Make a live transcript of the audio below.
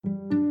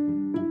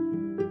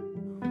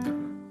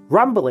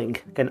Rambling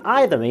can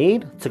either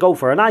mean to go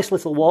for a nice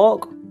little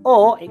walk,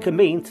 or it can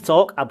mean to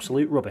talk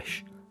absolute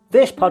rubbish.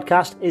 This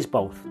podcast is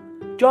both.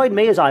 Join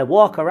me as I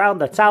walk around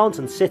the towns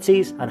and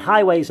cities and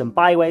highways and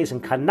byways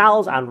and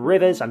canals and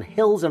rivers and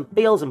hills and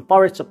fields and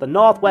forests of the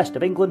northwest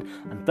of England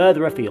and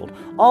further afield,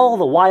 all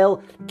the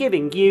while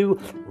giving you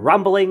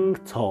rambling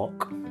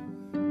talk.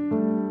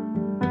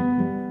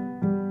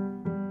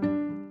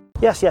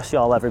 Yes,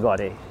 y'all,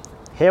 everybody.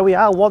 Here we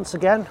are once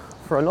again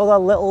for another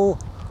little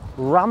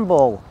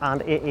ramble,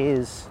 and it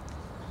is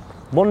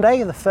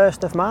Monday, the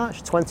 1st of March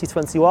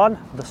 2021.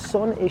 The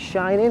sun is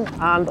shining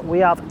and we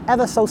have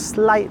ever so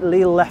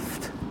slightly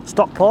left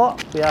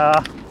Stockport. We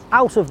are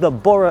out of the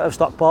borough of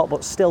Stockport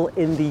but still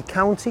in the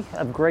county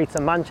of Greater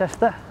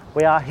Manchester.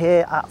 We are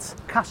here at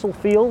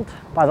Castlefield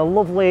by the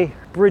lovely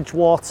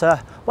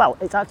Bridgewater. Well,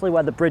 it's actually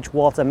where the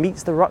Bridgewater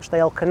meets the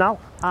Rochdale Canal,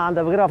 and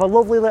we're going to have a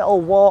lovely little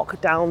walk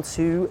down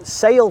to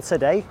Sale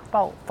today,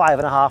 about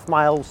 5.5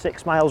 miles,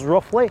 6 miles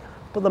roughly.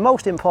 But the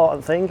most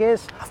important thing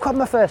is I've got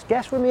my first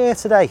guest with me here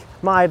today.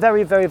 My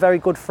very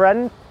good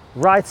friend,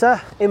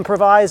 writer,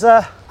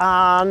 improviser,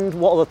 and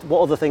what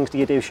other things do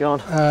you do, Sean?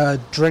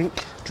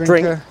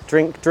 Drinker.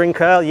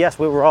 Drinker. Yes,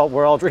 we're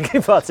all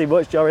drinking far too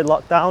much during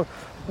lockdown.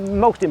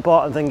 Most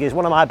important thing is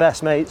one of my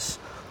best mates,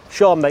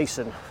 Sean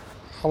Mason.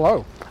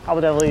 Hello. How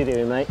the devil are you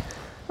doing, mate?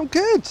 I'm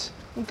good.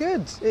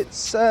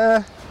 It's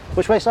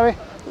Which way, sorry?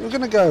 we're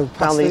gonna go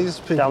past these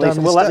people. Down these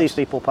we'll let these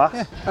people pass.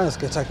 Yeah, and let's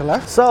go take a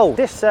left. So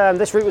this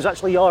route was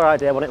actually your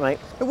idea, wasn't it, mate?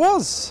 It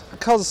was,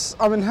 because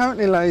I'm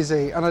inherently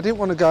lazy and I didn't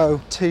want to go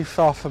too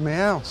far from my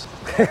house.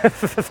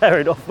 Fair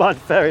enough, man,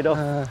 fair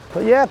enough.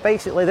 But yeah,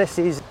 basically this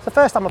is the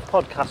first time I've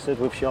podcasted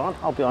with Sean,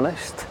 I'll be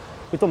honest.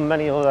 We've done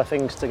many other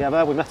things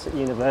together. We met at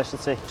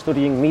university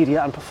studying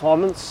media and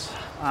performance.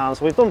 So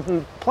we've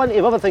done plenty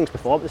of other things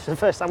before, but this is the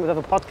first time we've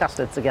ever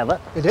podcasted together.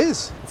 It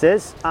is. It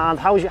is. And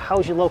how's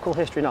your local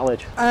history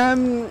knowledge?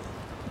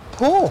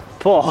 Poor.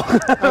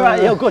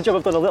 Right, yeah, good job.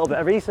 I've done a little bit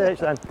of research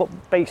then. But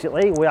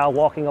basically, we are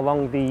walking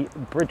along the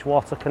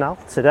Bridgewater Canal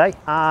today.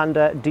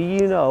 And do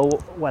you know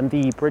when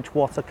the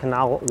Bridgewater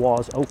Canal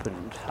was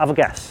opened? Have a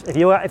guess. If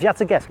you had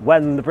to guess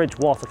when the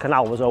Bridgewater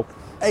Canal was opened.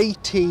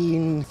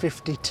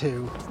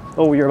 1852.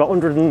 Oh, you're about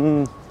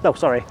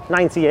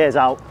 90 years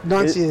out.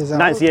 90 years out.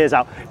 90 years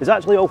out. It was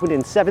actually opened in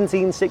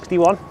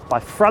 1761 by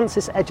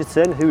Francis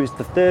Egerton, who is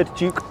the 3rd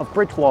Duke of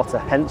Bridgewater,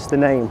 hence the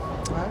name.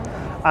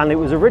 And it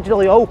was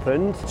originally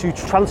opened to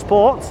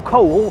transport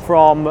coal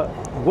from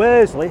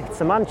Worsley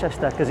to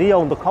Manchester, because he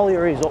owned the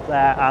collieries up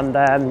there, and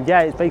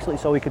it's basically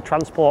so he could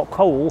transport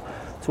coal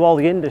to all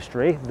the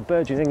industry, the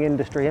burgeoning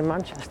industry in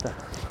Manchester.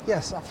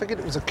 Yes, I figured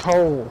it was a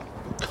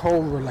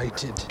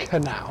coal-related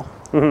canal.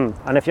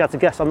 Mm-hmm. And if you had to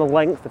guess on the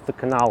length of the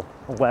canal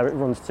and where it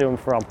runs to and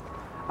from,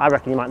 I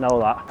reckon you might know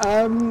that.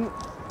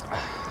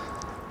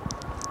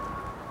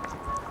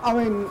 I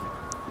mean,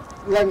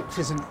 length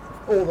isn't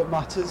all that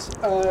matters.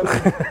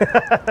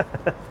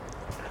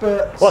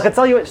 But well, I can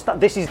tell you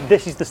this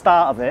is the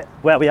start of it.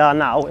 Where we are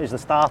now is the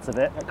start of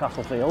it at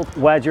Castlefield.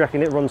 Where do you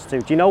reckon it runs to?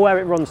 Do you know where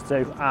it runs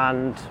to?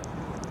 And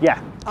yeah,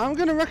 I'm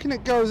going to reckon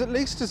it goes at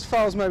least as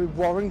far as maybe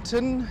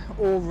Warrington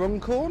or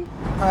Runcorn.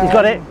 You've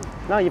got it.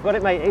 No, you've got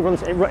it, mate. It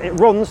runs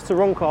to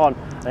Runcorn.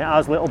 And it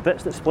has little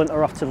bits that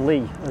splinter off to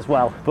Lee as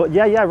well. But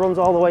yeah, it runs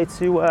all the way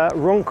to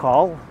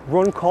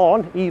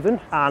Runcorn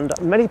even. And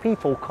many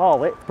people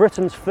call it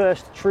Britain's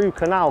first true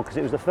canal, because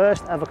it was the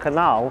first ever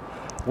canal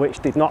which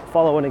did not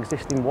follow an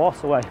existing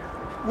waterway.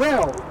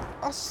 Well,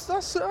 that's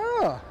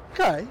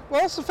okay.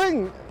 Well, that's the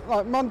thing.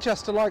 Like,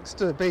 Manchester likes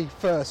to be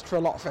first for a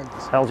lot of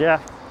things. Hell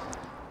yeah.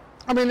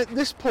 I mean, at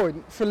this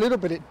point, for a little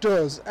bit, it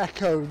does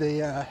echo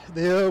the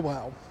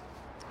Irwell.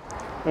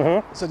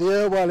 Mm-hmm. So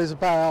the Irwell is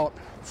about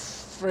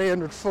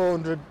 300,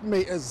 400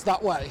 metres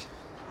that way.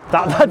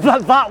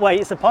 That way,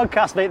 it's a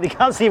podcast, mate. They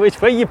can't see which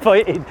way you're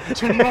pointing.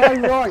 To my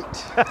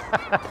right.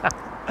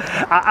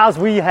 As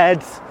we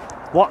head,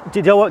 what? Do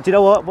you know what?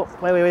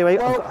 Wait.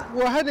 Well,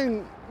 we're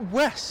heading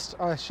west,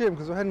 I assume,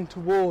 because we're heading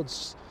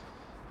towards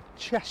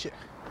Cheshire.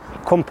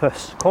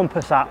 Compass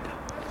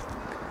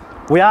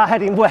app. We are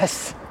heading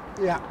west.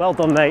 Yeah. Well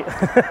done, mate.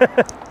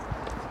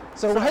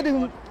 So we're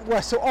heading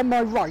west. So on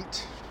my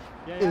right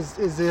is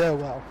the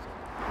Irwell.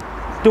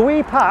 Do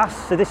we pass?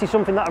 So this is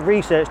something that I've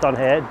researched on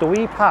here. Do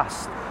we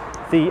pass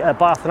the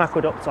Barton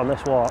Aqueduct on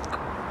this walk?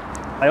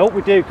 I hope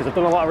we do, because I've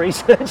done a lot of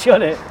research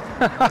on it.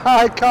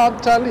 I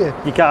can't tell you.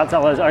 You can't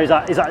tell us, or is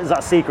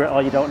that secret,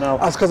 or you don't know?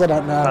 That's because I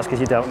don't know. That's because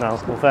you don't know.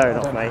 Well, fair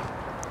enough, mate.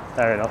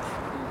 Fair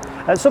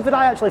enough. Something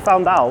I actually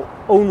found out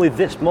only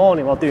this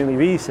morning while doing my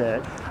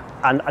research,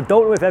 and I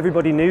don't know if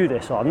everybody knew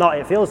this or not.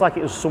 It feels like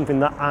it was something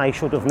that I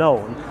should have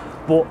known,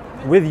 but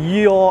with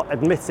your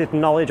admitted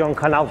knowledge on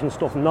canals and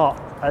stuff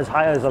not as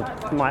high as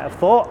I might have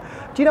thought,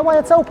 do you know why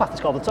a towpath is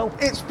called a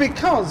towpath? It's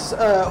because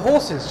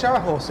shower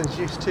horses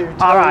used to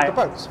tow the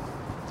boats.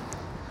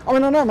 I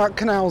mean, I know about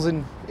canals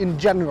in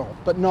general,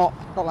 but not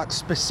like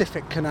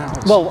specific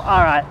canals. Well,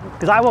 all right,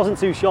 because I wasn't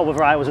too sure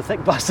whether I was a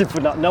thick bastard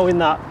for not knowing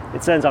that.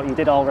 It turns out you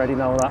did already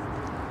know that.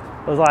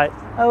 I was like,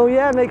 oh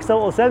yeah, makes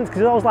total sense,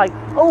 because I was like,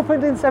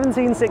 opened in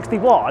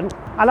 1761,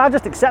 and I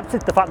just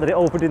accepted the fact that it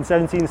opened in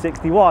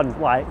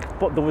 1761, like,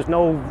 but there was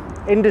no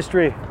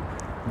industry,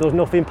 there was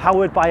nothing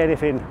powered by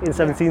anything in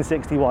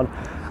 1761.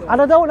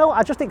 And I don't know,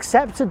 I just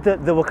accepted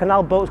that there were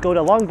canal boats going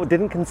along, but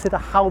didn't consider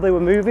how they were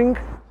moving.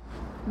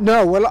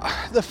 No, well,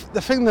 the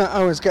thing that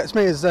always gets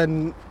me is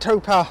then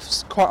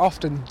towpaths quite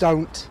often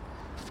don't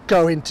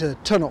go into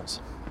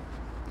tunnels,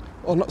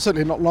 or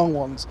certainly not long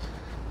ones.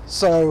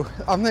 So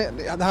I think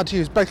they had to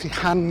use basically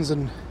hands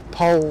and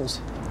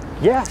poles.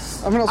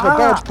 Yes. I mean, that's where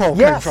barge pole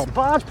came from. Yes,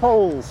 barge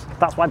poles.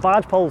 That's why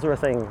barge poles are a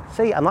thing.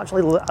 See, I'm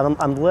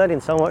learning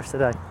so much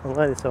today.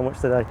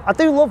 I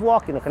do love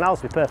walking the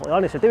canals, to be perfectly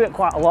honest. I do it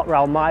quite a lot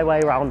around my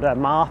way, around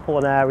Marple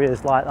and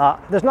areas like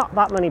that. There's not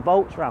that many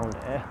boats around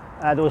here.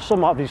 There was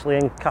some obviously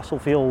in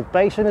Castlefield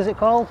Basin, is it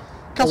called?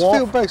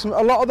 Castlefield Basin.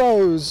 A lot of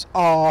those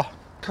are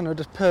kind of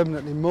just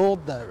permanently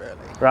moored there,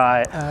 really.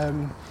 Right.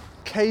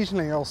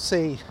 Occasionally I'll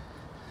see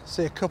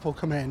a couple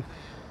come in.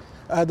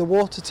 The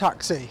water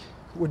taxi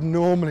would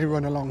normally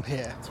run along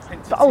here.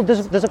 Oh,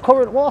 there's a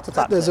current water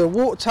taxi? There's a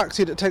water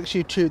taxi that takes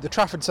you to the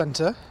Trafford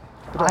Centre.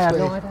 I have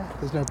no idea.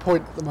 There's no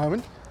point at the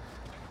moment.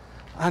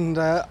 And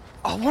I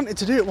wanted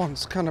to do it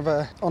once, kind of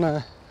on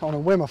a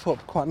whim. I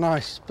thought quite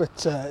nice,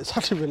 but it's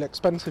actually really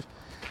expensive.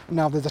 And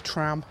now there's a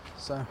tram,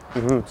 so.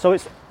 Mm-hmm. So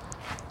it's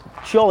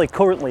surely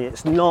currently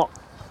it's not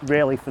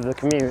really for the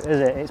commute, is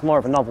it? It's more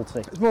of a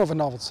novelty. It's more of a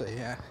novelty,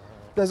 yeah.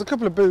 There's a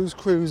couple of booze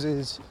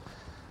cruises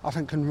I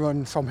think can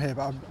run from here,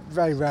 but I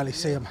very rarely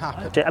see them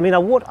happen. I mean,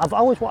 I've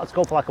always wanted to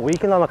go for like a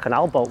weekend on a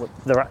canal boat.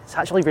 It's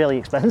actually really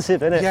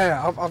expensive, isn't it?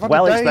 Yeah, I've had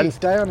a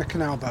day on a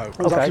canal boat.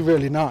 It was actually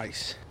really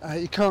nice.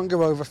 You can't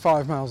go over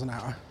 5 miles an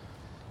hour.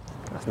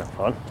 That's not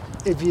fun.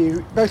 If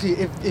you're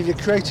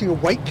creating a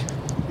wake,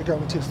 you're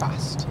going too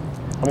fast.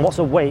 And what's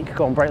a wake?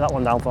 Go and break that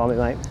one down for me,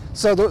 mate.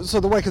 So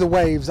the wake of the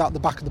waves out the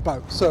back of the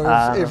boat. So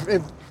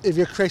if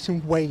you're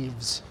creating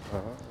waves,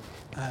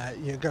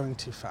 you're going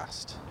too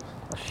fast.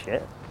 Oh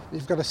shit.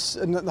 You've got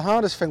to, and the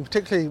hardest thing,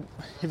 particularly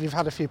if you've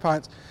had a few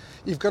pints,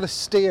 you've got to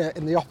steer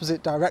in the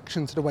opposite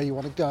direction to the way you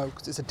want to go,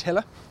 because it's a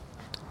tiller.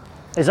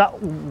 Is that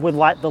with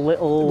like the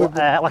little,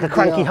 like a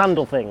cranky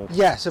handle thing?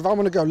 Yes, if I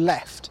want to go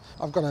left,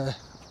 I've got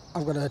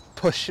to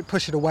push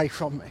it away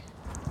from me.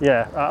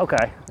 Yeah,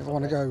 okay. If I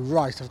want to go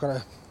right, I've got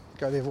to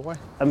go the other way.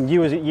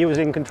 You was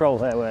in control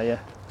there, were you?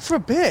 For a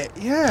bit,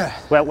 yeah.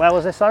 Where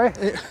was this, sorry?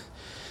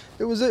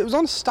 It was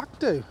on Stag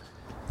Do.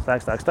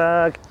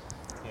 Stag.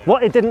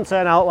 What, it didn't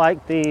turn out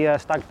like the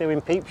Stag Do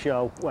in Peep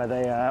Show,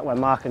 where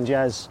Mark and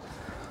Jez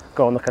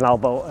go on the canal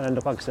boat and end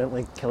up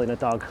accidentally killing a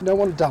dog. No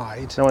one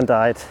died. No one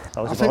died.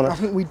 That was I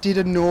think we did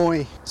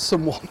annoy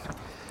someone.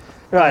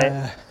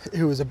 Right.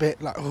 Who was a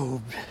bit like, oh,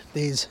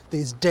 these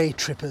day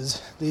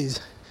trippers,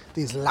 these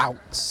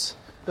louts.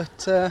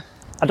 But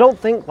I don't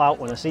think lout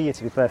when I see you,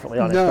 to be perfectly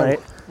honest, no. mate.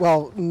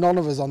 Well, none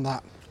of us on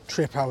that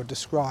trip I would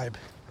describe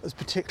as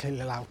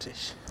particularly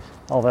loutish.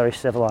 All very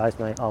civilised,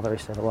 mate, all very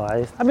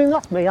civilised. I mean,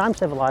 that's me, I'm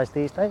civilised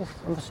these days.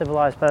 I'm a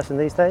civilised person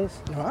these days.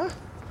 You are?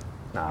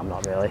 No, I'm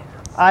not really.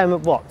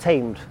 I'm,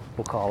 tamed,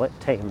 we'll call it,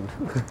 tamed.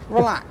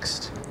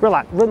 Relaxed.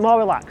 More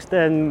relaxed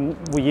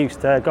than we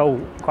used to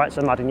go quite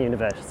so mad in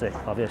university,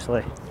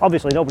 obviously.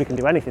 Obviously, nobody can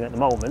do anything at the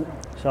moment,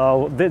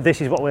 so this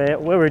is what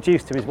we're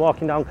reduced to, is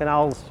walking down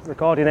canals,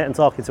 recording it and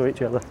talking to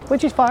each other,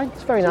 which is fine,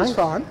 it's very nice. It's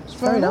fine, it's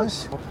very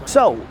nice.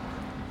 So,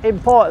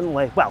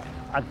 importantly, well,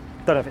 I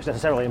don't know if it's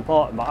necessarily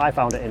important, but I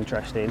found it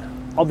interesting.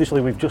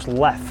 Obviously, we've just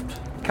left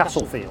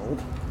Castlefield,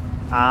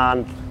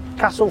 and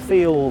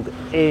Castlefield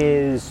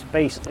is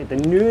basically the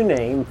new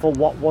name for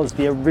what was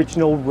the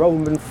original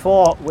Roman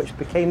fort, which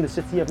became the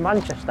city of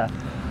Manchester,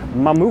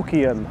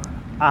 Mamucium.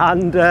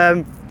 And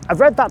I've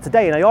read that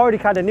today, and I already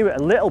kind of knew it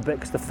a little bit,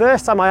 because the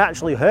first time I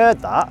actually heard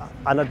that,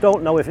 and I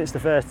don't know if it's the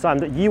first time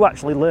that you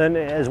actually learned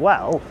it as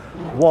well,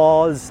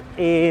 was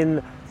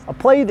in a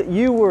play that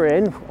you were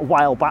in a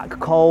while back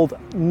called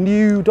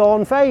New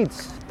Dawn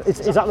Fades.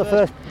 Is that the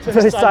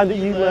first time that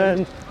you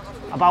learned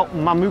about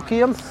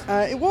Mamucium?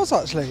 It was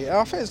actually.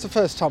 I think it's the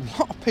first time a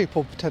lot of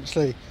people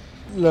potentially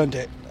learned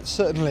it,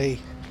 certainly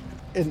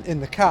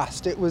in the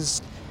cast. It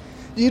was,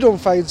 New Dawn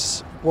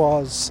Fades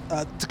was,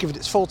 to give it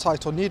its full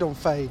title, New Dawn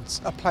Fades,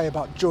 a play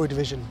about Joy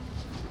Division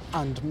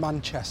and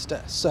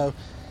Manchester. So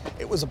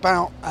it was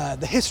about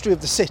the history of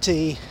the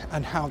city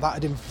and how that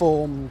had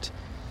informed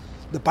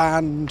the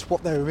band,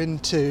 what they were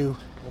into,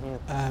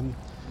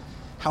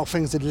 how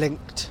things had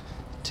linked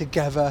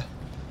together.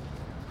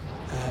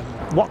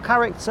 What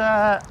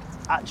character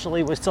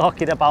actually was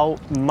talking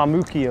about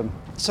Mamucium?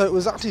 So it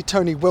was actually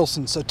Tony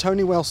Wilson. So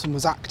Tony Wilson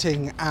was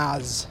acting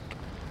as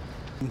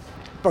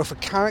both a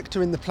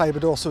character in the play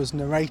but also as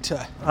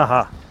narrator.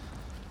 A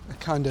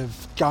kind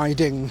of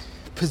guiding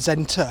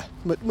presenter,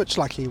 much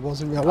like he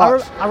was in real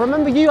life. I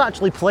remember you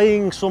actually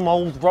playing some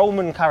old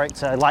Roman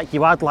character, like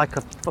you had like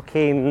a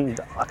fucking,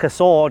 like a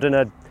sword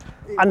and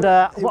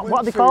what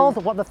are they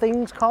called? What are the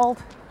things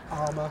called?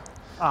 Armour.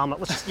 Armour.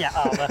 Yeah,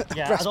 armour.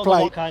 Yeah, I don't know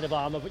Breastplate. what kind of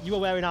armour, but you were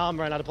wearing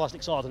armour and had a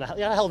plastic sword and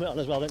you had a helmet on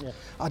as well, didn't you?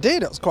 I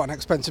did. It was quite an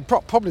expensive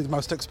prop, probably the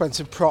most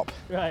expensive prop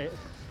Right.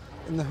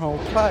 in the whole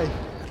play.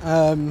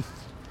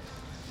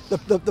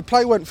 The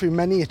play went through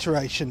many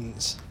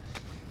iterations,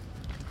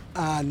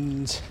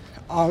 and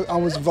I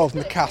was involved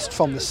in the cast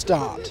from the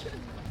start.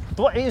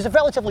 But it was a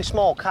relatively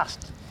small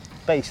cast,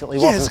 basically,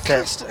 Yeah, it's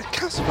wasn't it? a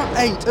cast of about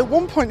 8. At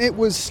one point it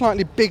was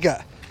slightly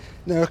bigger.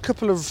 There were a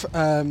couple of...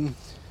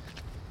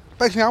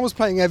 basically I was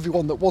playing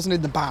everyone that wasn't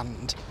in the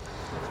band,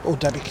 or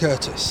Debbie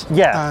Curtis.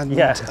 Yeah, and,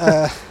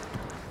 yeah.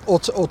 or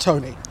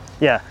Tony.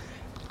 Yeah.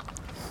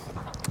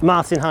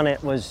 Martin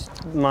Hannett was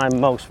my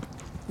most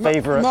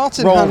favourite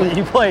Martin role Hannett- that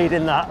you played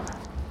in that.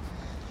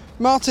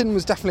 Martin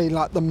was definitely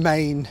like the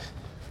main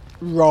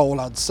role,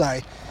 I'd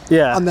say.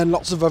 Yeah. And then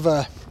lots of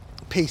other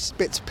bits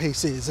and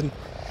pieces. And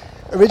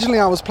originally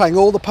I was playing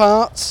all the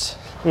parts,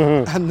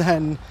 and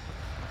then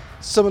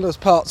some of those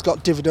parts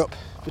got divvied up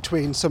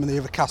between some of the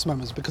other cast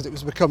members because it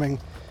was becoming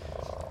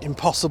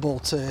impossible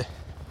to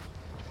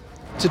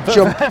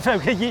jump.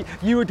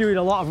 you were doing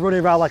a lot of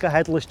running around like a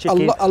headless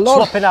chicken, a lot-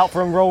 swapping out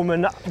from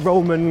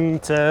Roman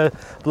to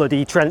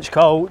bloody trench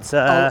coat.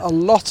 A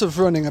lot of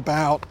running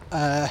about,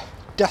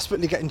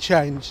 desperately getting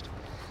changed.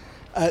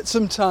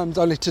 Sometimes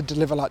only to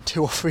deliver like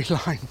 2 or 3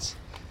 lines,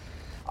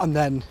 and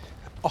then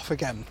off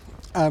again.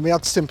 We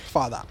had to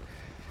simplify that.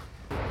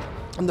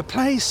 And the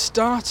play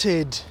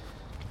started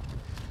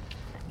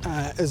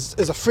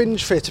as a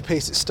fringe theatre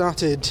piece. It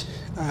started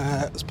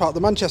as part of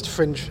the Manchester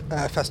Fringe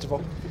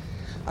Festival,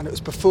 and it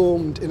was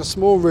performed in a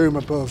small room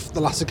above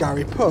the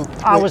Lassagarry pub.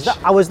 I was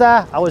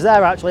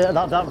there actually at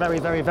that very,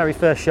 very, very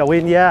first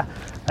showing. Yeah,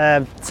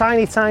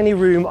 tiny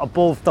room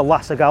above the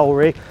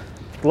Lassagallery.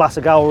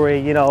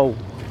 Lassagallery, you know,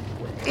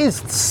 is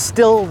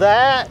still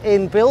there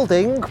in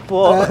building,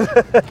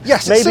 but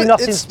Yes, maybe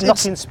not it's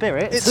in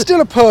spirit. It's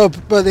still a pub,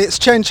 but it's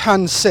changed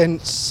hands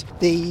since.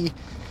 The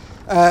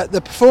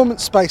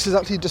performance space has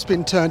actually just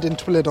been turned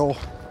into a little.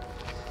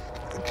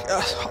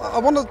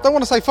 Don't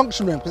want to say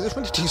function room because it's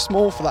really too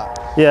small for that.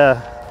 Yeah.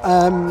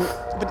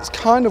 But it's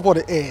kind of what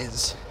it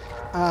is,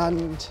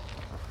 and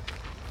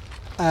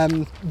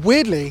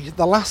weirdly,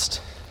 the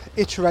last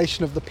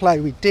iteration of the play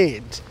we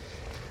did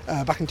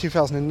back in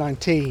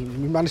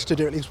 2019, we managed to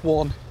do at least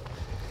one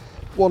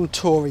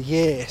tour a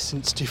year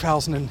since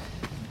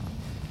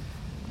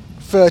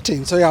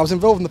 2013. So yeah, I was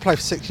involved in the play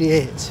for 6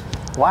 years.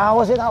 Wow,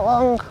 was it that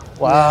long?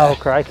 Wow, Yeah.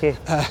 crikey.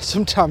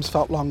 Sometimes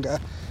felt longer.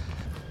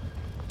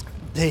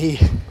 So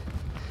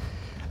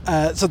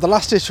the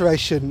last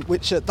iteration,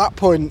 which at that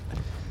point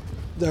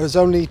there was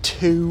only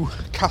 2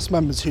 cast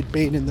members who'd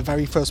been in the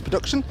very first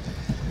production,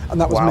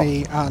 and that was Wow.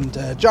 me and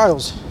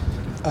Giles,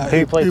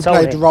 Who played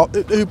Tony?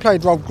 who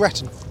played Rob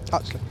Gretton,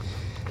 actually.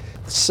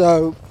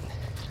 So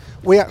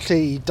we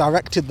actually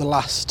directed the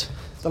last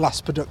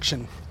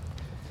production,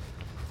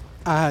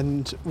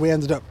 and we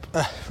ended up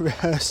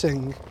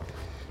rehearsing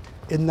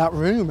in that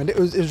room, and it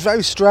was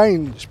very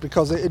strange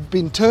because it had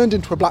been turned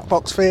into a black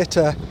box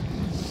theatre,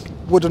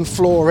 wooden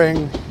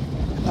flooring,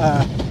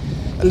 a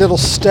little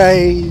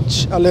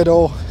stage, a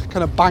little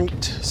kind of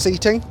banked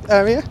seating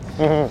area,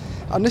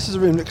 and this is a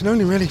room that can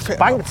only really fit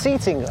Banked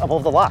seating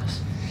above the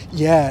last.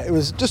 Yeah, it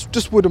was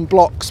just wooden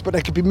blocks, but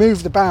they could be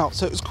moved about,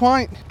 so it was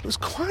quite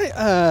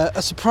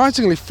a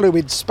surprisingly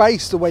fluid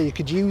space the way you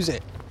could use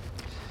it.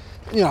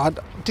 You know, I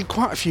did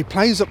quite a few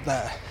plays up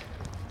there.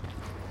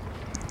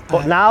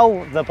 But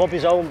now the pub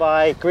is owned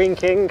by Green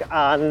King,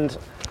 and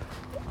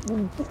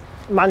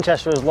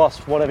Manchester has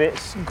lost one of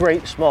its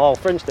great small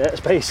fringe theatre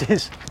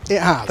spaces.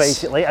 It has.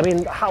 Basically, I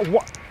mean,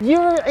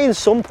 you're in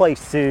some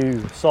place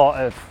to sort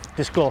of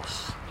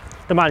discuss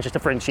the Manchester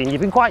fringe scene.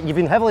 You've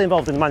been heavily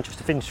involved in the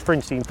Manchester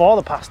fringe scene for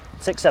the past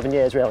 6-7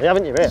 years, really,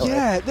 haven't you? Really?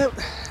 Yeah,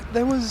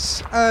 there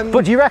was.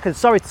 But do you reckon?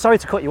 Sorry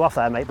to cut you off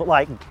there, mate. But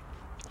like,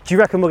 do you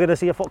reckon we're going to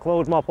see a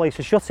fuckload more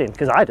places shutting?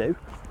 Because I do.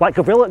 Like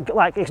Gorilla,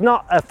 like it's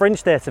not a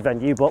fringe theatre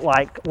venue, but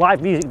like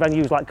live music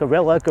venues like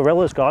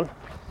Gorilla's gone.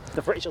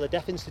 The British Other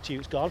Deaf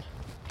Institute's gone.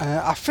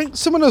 I think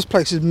some of those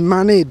places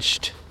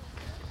managed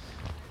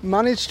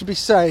to be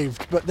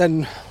saved, but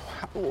then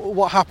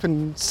what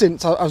happened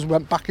since I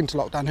went back into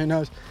lockdown, who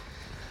knows?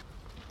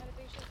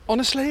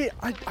 Honestly,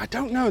 I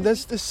don't know.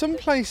 There's some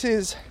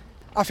places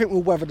I think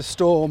will weather the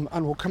storm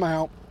and will come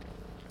out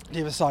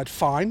the other side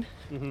fine.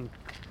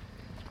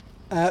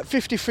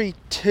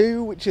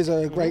 53-2, which is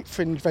a great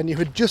fringe venue,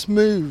 had just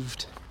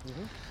moved,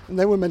 and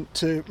they were meant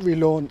to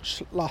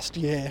relaunch last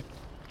year.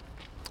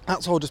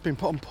 That's all just been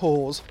put on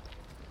pause.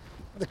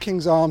 The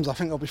King's Arms, I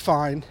think, will be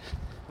fine,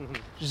 which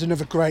is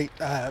another great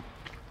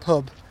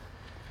pub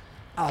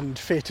and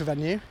theatre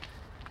venue.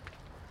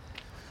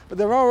 But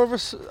there are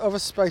other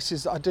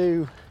spaces that I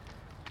do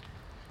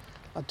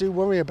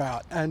worry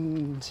about,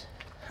 and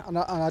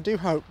I do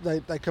hope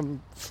they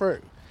come through.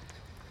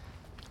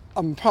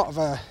 I'm part of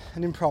an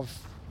improv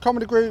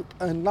comedy group,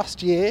 and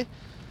last year,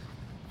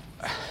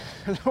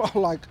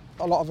 like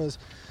a lot of us,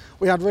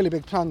 we had really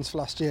big plans for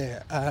last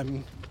year.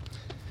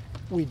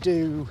 We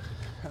do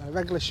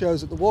regular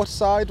shows at the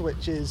Waterside,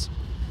 which is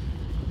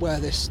where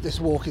this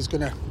walk is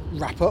going to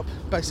wrap up,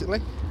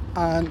 basically.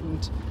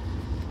 And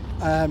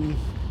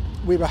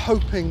we were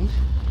hoping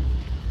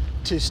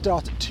to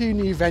start at 2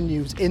 new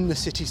venues in the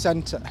city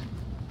centre.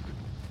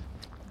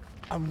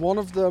 And one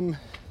of them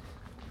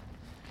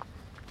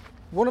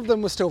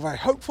we're still very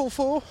hopeful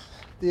for.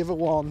 The other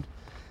one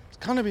has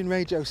kind of been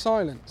radio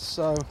silent.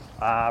 So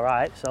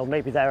right. So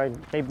maybe they're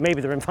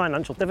in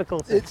financial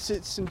difficulty.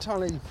 It's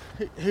entirely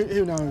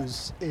who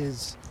knows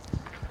is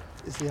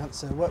the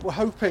answer. We're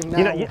hoping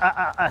now.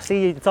 I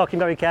see you talking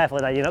very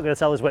carefully there. You're not going to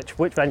tell us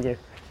which venue.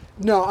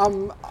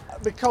 No,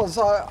 because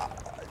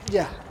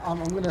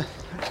I'm going to.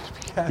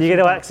 You're going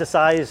to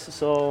exercise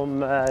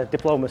some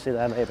diplomacy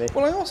there, maybe.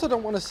 Well, I also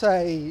don't want to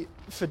say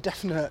for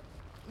definite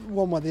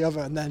one way or the other,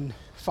 and then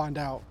find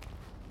out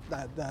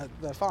that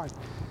they're fine.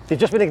 They've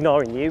just been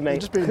ignoring you,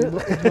 mate. They've just been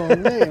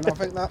ignoring me, and I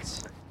think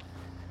that's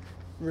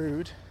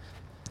rude.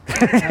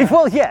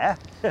 Well, yeah.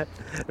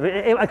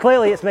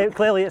 Clearly, it's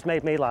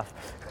made me laugh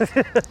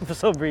for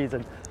some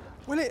reason.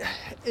 Well, it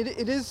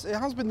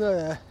has been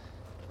the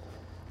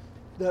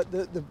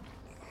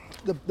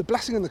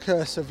blessing and the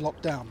curse of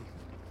lockdown.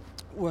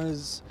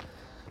 Was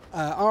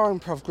our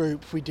improv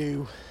group. We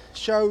do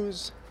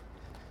shows,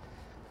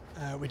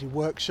 we do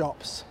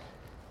workshops,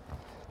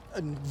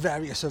 and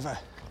various other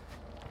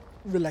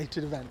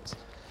related events,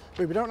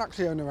 but we don't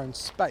actually own our own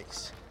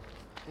space.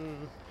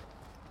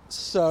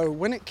 So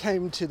when it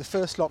came to the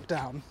first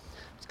lockdown,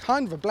 it's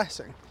kind of a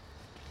blessing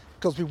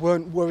because we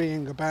weren't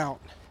worrying about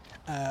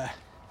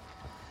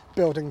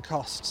building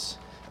costs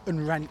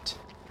and rent,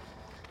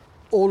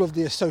 all of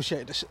the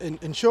associated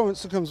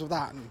insurance that comes with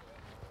that.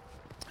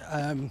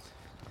 And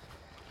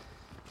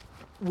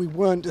we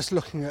weren't just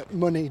looking at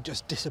money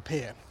just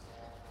disappear.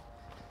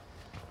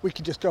 We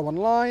could just go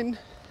online,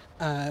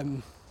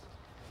 and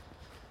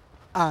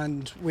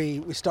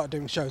we started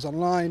doing shows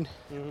online,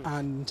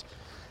 and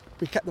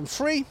we kept them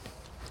free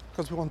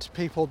because we wanted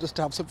people just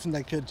to have something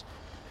they could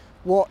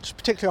watch,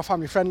 particularly our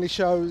family-friendly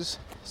shows,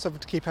 something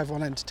to keep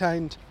everyone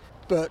entertained.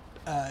 But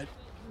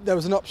there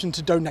was an option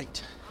to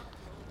donate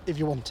if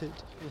you wanted,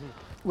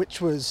 which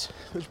has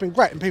been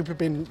great, and people have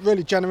been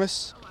really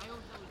generous.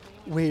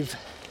 We've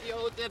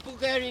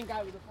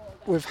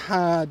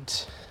had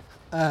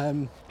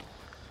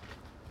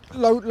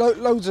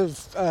loads of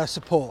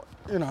support,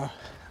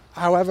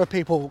 however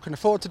people can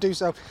afford to do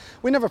so.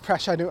 We never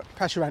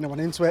pressure anyone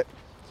into it.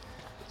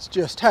 It's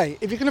just, hey,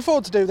 if you can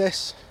afford to do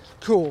this,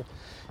 cool.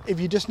 If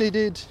you just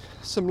needed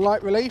some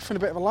light relief and a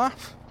bit of a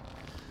laugh,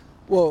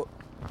 well,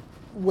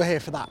 we're here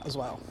for that as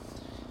well.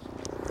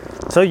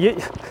 So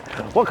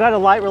what kind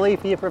of light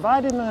relief are you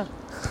providing there?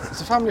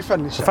 It's a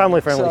family-friendly show. It's a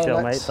family-friendly show,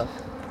 mate. So.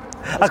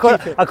 I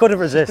couldn't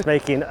resist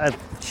making a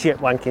shit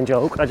wanking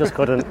joke. I just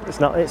couldn't.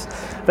 It's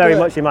very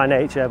much in my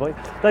nature. But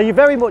no, you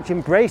very much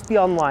embraced the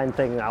online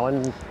thing now,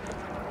 and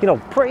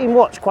pretty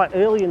much quite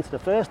early into the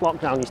first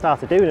lockdown you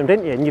started doing them,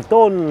 didn't you? And you've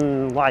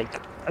done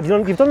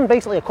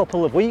basically a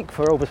couple of weeks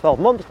for over 12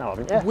 months now,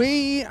 haven't you?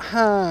 We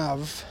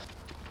have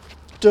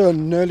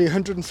done nearly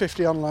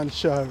 150 online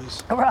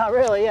shows. Oh, right,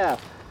 really? Yeah.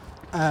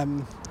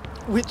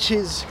 Which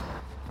is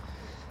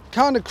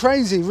kind of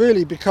crazy,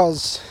 really,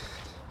 because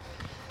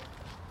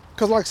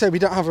like I say, we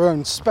don't have our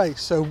own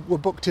space, so we're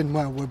booked in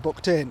where we're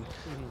booked in.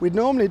 We'd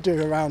normally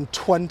do around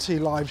 20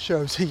 live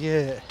shows a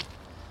year,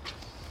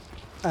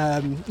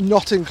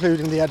 not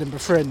including the Edinburgh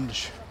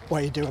Fringe,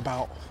 where you do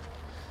about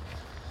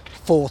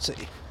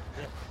 40,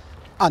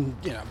 and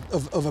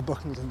of other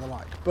bookings and the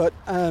like. But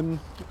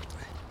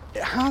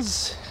it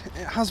has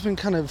been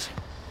kind of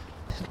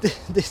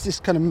this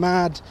kind of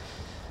mad.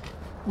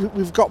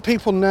 We've got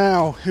people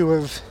now who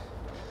have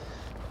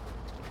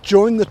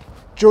joined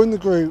the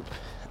group.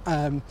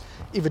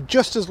 Either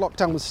just as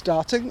lockdown was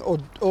starting or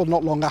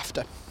not long after.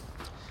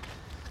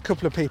 A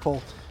couple of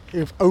people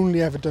who've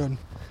only ever done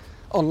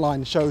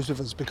online shows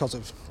with us because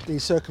of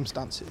these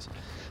circumstances,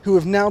 who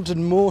have now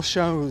done more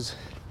shows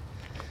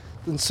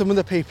than some of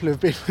the people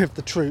who've been with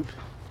the troupe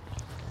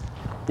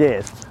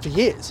for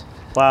years.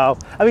 Wow.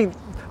 I mean,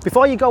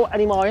 before you go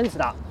any more into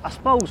that, I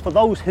suppose for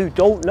those who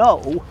don't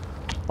know,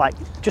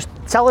 just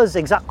tell us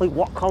exactly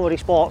what Comedy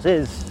Sports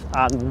is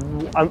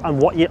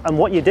and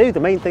what you do,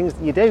 the main things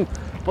that you do.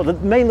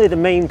 But mainly the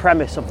main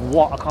premise of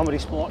what a comedy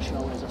sports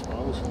show is, I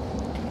suppose.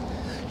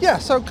 Yeah,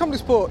 so Comedy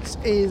Sports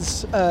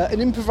is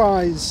an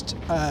improvised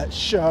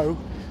show.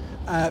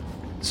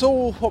 It's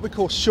all what we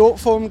call short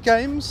form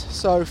games.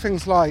 So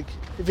things like,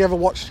 if you ever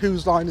watched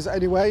Whose Line Is It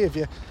Anyway, if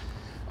you're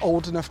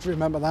old enough to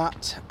remember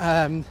that.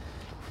 Yeah,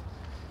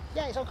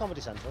 it's on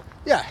Comedy Central.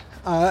 Yeah,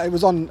 it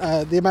was on,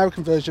 the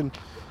American version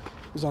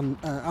was on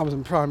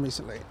Amazon Prime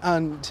recently.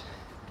 And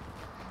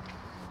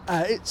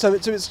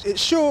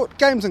it's short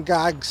games and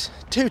gags,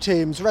 2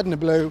 teams, red and a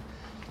blue,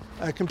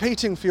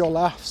 competing for your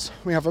laughs.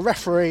 We have a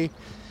referee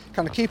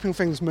kind of keeping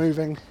things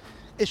moving,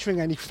 issuing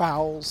any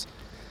fouls,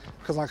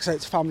 because like I say,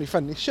 it's a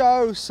family-friendly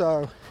show,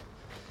 so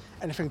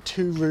anything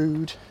too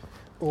rude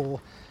or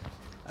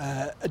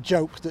a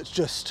joke that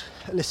just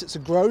elicits a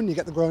groan, you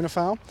get the groaner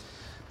foul,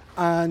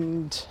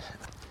 and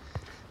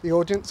the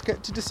audience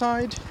get to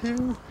decide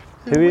who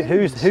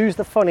wins. Who's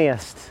the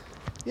funniest?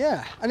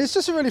 Yeah, and it's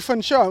just a really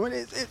fun show. I mean,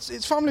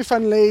 it's family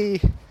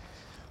friendly,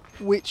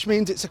 which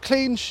means it's a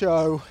clean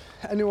show.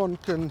 Anyone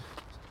can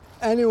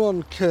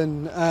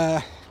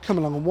come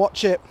along and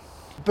watch it,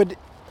 but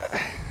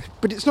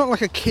it's not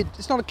like a kid.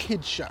 It's not a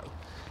kid show.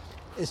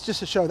 It's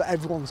just a show that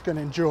everyone's going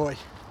to enjoy.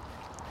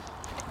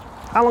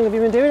 How long have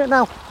you been doing it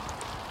now?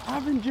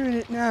 I've been doing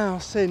it now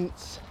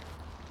since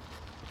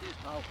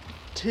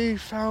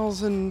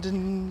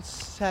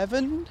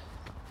 2007.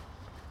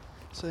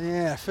 So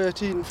yeah,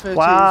 13,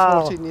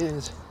 Wow. 14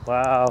 years.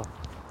 Wow.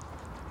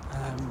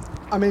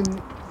 I mean,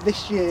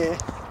 this year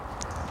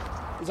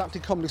is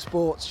actually Comedy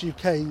Sports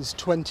UK's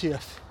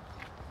 20th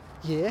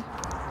year.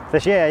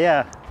 This year,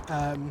 yeah.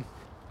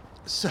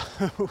 So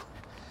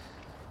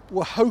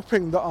we're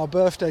hoping that our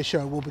birthday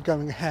show will be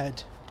going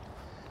ahead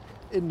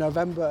in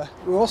November.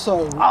 We're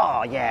also...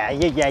 Oh yeah.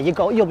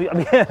 You'll be.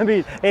 I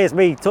mean, here's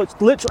me.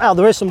 Literally. Oh,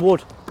 there is some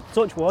wood.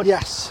 Touch wood.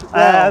 Yes.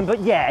 Well,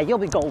 But yeah, you'll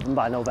be golden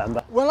by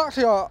November. well,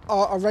 actually,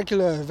 our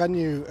regular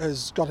venue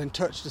has got in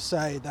touch to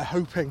say they're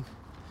hoping,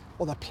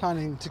 or they're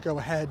planning to go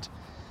ahead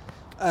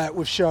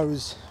with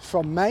shows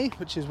from May,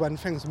 which is when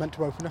things are meant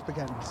to open up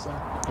again. So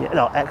Yeah.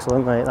 No,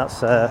 excellent, mate.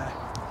 That's.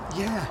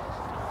 yeah,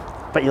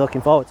 Bet you're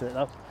looking forward to it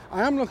though.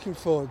 I am looking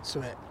forward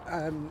to it.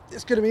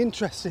 It's going to be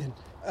interesting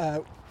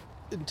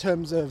in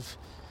terms of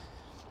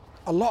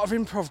a lot of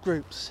improv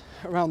groups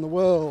around the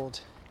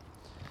world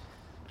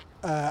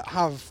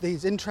have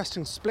these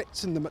interesting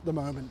splits in them at the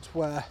moment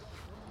where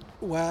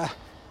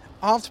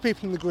half the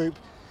people in the group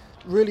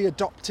really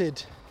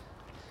adopted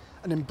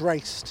and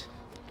embraced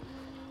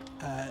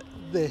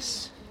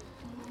this.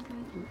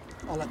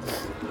 I'll let them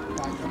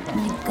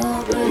go.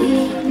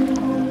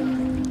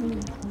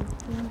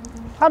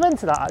 I'm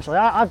into that actually.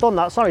 I've done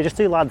that. Sorry, just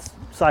two lads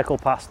cycle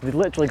past. They've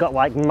literally got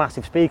like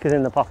massive speakers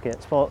in their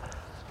pockets. But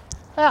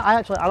yeah, I'm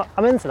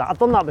into that. I've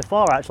done that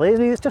before actually.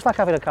 It's just like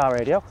having a car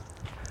radio.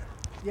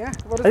 Yeah,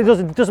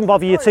 It doesn't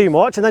bother you too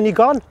much, and then you're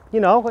gone. You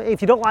know,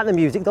 if you don't like the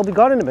music, they'll be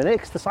gone in a minute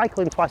because they're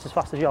cycling twice as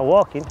fast as you're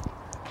walking.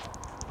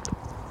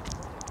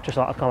 Just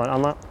thought I'd comment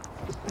on that.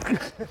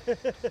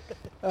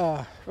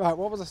 Right,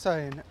 what was I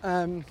saying?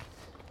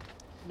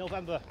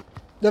 November.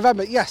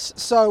 November, yes.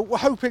 So we're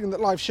hoping that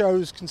live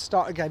shows can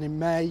start again in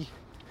May,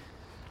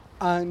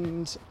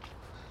 and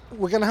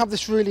we're going to have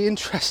this really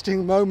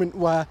interesting moment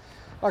where,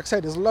 like I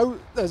said,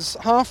 there's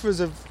half of us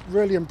have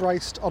really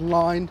embraced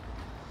online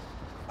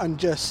and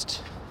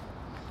just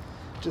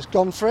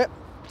gone for it,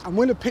 and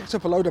we'll have picked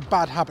up a load of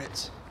bad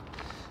habits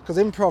because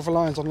improv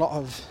relies on a lot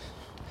of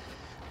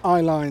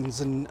eye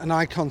lines and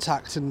eye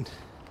contact and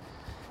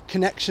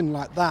connection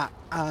like that,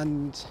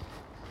 and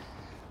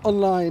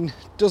online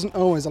doesn't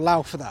always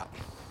allow for that.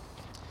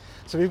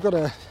 So we've got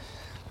to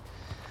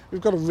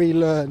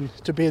relearn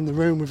to be in the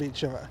room with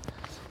each other.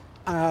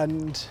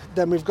 And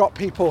then we've got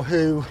people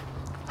who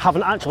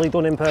Haven't actually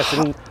done in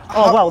person.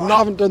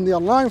 haven't done the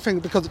online thing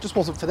because it just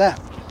wasn't for them.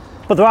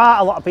 But there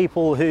are a lot of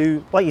people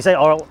who, like you say,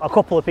 or a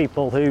couple of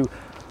people who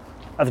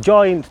have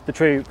joined the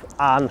troupe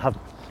and have,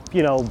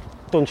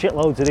 done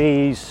shitloads of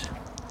these,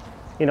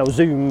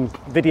 Zoom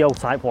video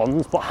type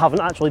ones, but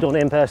haven't actually done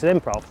in-person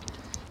improv.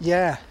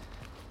 Yeah,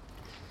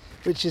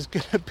 which is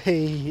going to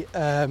be.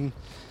 I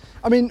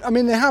mean,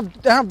 they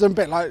have done a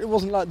bit. Like, it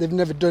wasn't like they've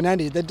never done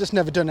any. They've just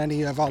never done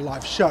any of our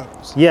live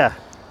shows. Yeah.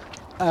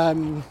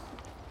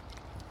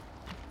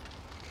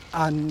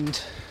 And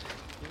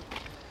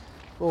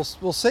we'll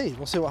see.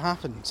 We'll see what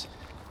happens.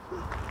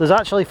 There's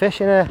actually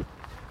fish in here.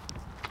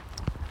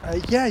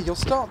 Yeah, you'll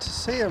start to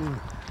see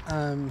them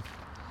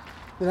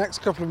the next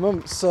couple of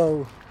months.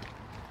 So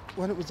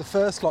when it was the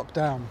first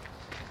lockdown,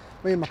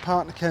 me and my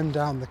partner came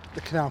down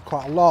the canal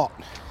quite a lot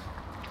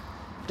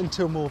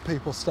until more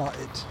people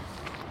started.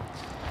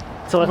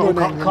 So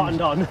everyone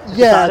cottoned on.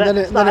 Yeah, and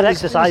then it was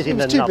exercising.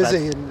 it was too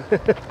busy and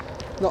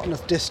not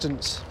enough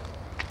distance.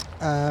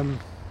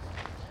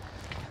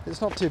 It's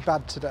not too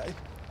bad today.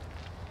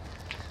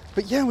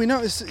 But yeah, we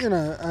noticed,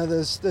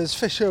 there's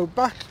fish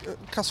back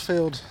at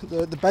Castlefield,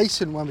 the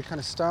basin where we kind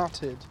of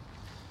started.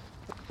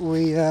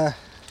 A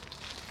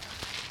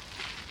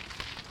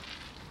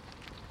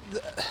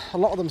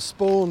lot of them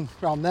spawn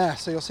around there,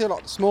 so you'll see a lot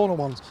of the smaller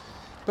ones.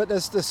 But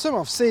there's some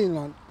I've seen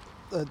like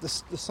the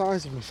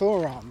size of them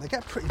before around. They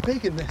get pretty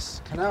big in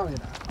this canal,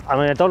 I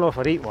mean, I don't know if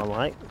I'd eat one,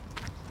 like.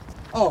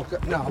 Oh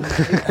no, I'm not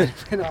eating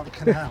anything out of the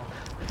canal.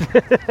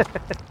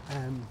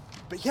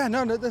 But yeah,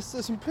 no, there's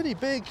some pretty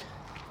big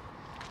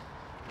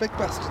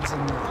bastards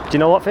in there. Do you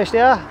know what fish they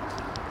are?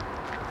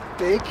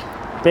 Big?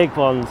 Big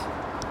ones.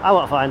 I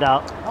want to find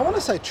out. I want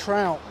to say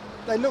trout.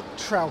 They look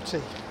trouty.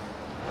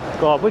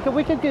 God, we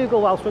could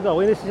Google whilst we're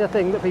going. This is a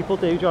thing that people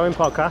do during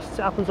podcasts.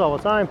 It happens all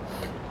the time.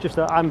 Just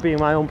that I'm being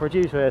my own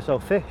producer here. So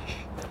fish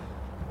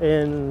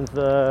in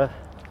the...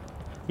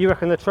 You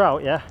reckon the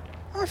trout, yeah?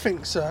 I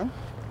think so.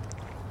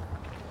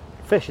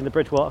 Fish in the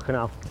Bridgewater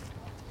Canal.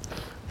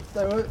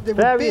 They were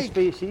Various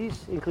big.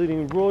 species,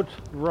 including rudd,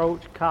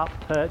 roach, carp,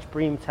 perch,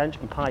 bream, tench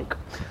and pike.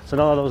 So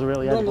none of those are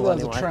really None edible of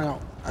those anyway. are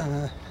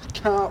trout.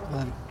 Carp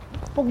then.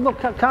 Well, look,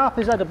 carp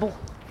is edible.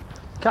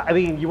 I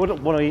mean, you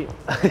wouldn't want to eat.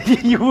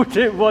 You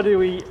wouldn't want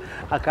to eat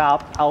a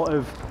carp out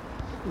of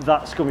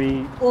that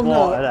scummy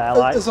water there.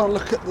 Like, as I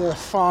look at the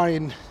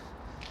fine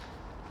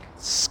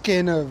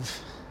skin of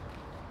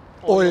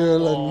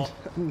oil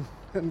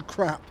and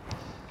crap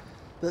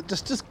that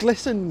just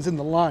glistens in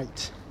the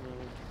light.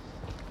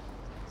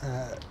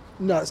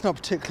 No, it's not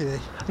particularly.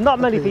 Not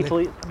many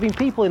appealing. people. I mean,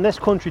 people in this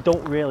country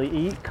don't really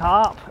eat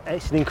carp.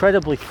 It's an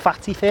incredibly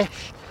fatty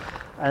fish,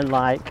 and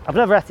like I've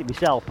never ate it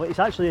myself, but it's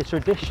actually a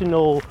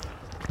traditional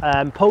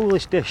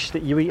Polish dish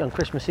that you eat on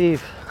Christmas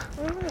Eve.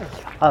 Oh, yeah.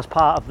 As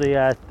part of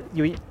the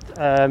you eat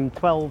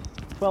 12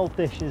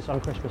 dishes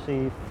on Christmas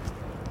Eve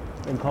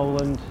in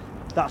Poland.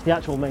 That's the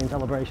actual main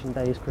celebration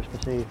day, is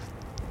Christmas Eve.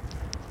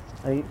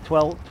 I eat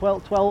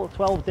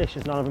 12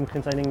 dishes, none of them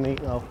containing meat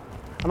though.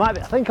 I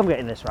think I'm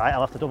getting this right, I'll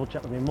have to double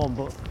check with my mum,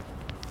 but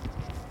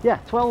yeah,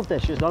 12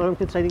 dishes, none of them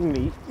containing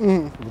meat.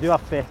 We do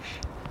have fish,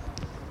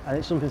 and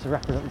it's something to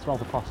represent the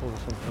 12 apostles or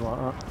something like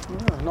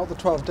that. No, not the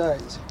 12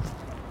 days.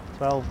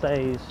 12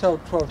 days.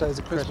 12 days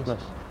of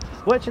Christmas.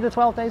 Which are the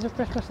 12 days of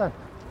Christmas then?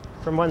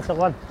 From when to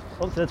when?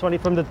 Up to the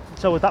 20,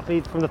 so would that be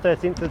from the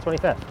 13th to the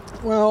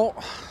 25th? Well,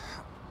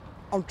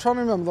 I'm trying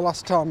to remember the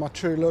last time my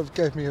true love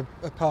gave me a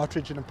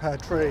partridge in a pear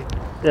tree.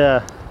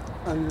 Yeah.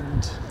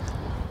 And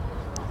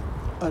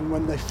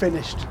when they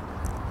finished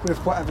with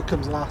whatever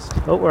comes last.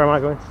 Oh, where am I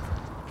going?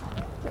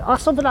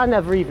 That's something I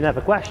never ever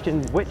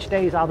questioned. Which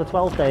days are the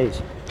 12 days?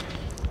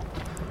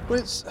 Well,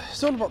 it's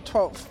all about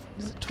 12.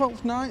 Is it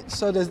 12 nights?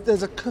 So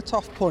there's a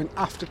cut-off point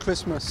after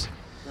Christmas,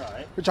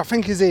 Right. which I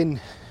think is in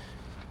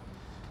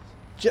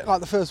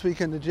like the first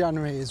weekend of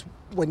January is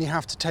when you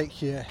have to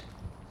take your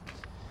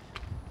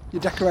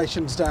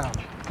decorations down,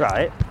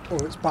 Right.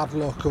 or it's bad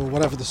luck, or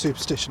whatever the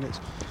superstition is.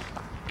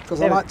 Because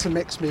Yeah, I like to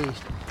mix me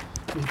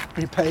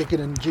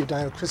pagan and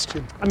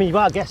Judeo-Christian. I mean, you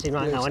are guessing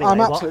right now anyway.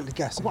 I'm absolutely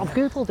guessing. I've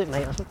Googled it,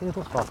 mate. That's what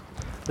Google's for.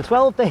 The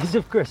 12 days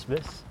of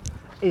Christmas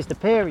is the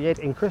period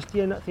in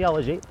Christian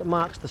theology that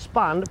marks the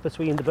span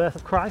between the birth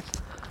of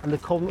Christ and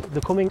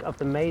the coming of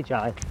the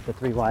Magi, the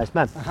three wise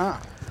men. Aha.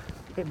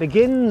 It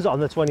begins on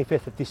the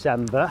 25th of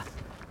December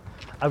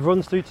and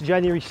runs through to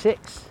January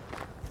 6th.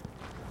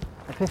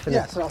 Epiphany.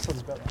 Yeah, so that sounds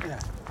about right, yeah.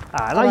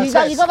 No, you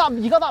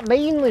got that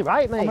mainly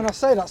right, mate. I mean, I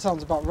say that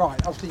sounds about right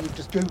after you've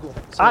just Googled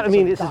it. So I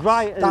mean, it's as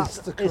right as that's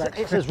the correct.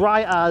 it's as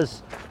right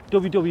as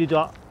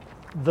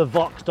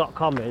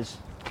www.thevox.com is,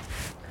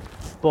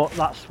 but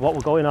that's what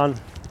we're going on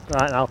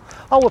right now.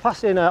 Oh, we're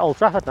passing Old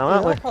Trafford now,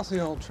 aren't We're we?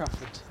 passing Old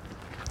Trafford.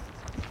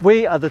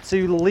 We are the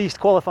two least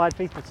qualified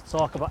people to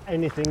talk about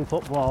anything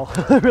football,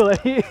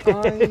 really.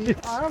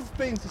 I have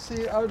been to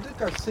see. I did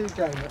go to see a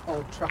game at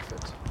Old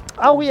Trafford.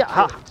 Oh,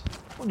 yeah.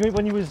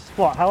 When you was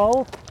what? How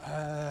old?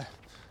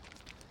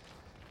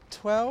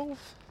 12.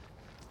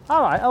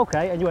 All right,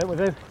 okay. And you went with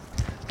who?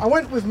 I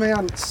went with my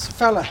aunt's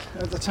fella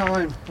at the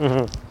time.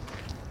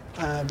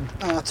 And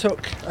I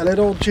took a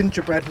little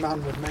gingerbread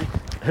man with me.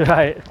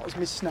 Right. That was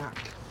my snack.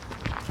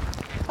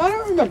 I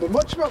don't remember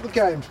much about the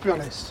game, to be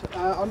honest.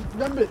 I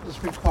remember it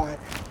just being quite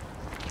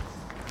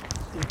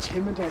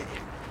intimidating.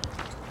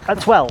 At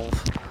 12.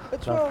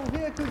 At 12,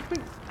 yeah, because I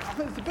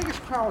think it's the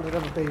biggest crowd I'd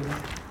ever been in.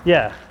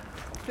 Yeah.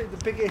 I think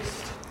the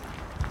biggest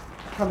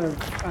kind of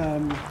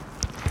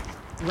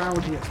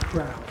rowdiest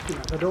crowd. You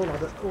know, they'd all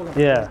had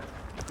Yeah.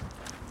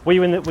 Were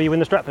you in the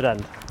Stretford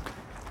end?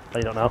 Oh,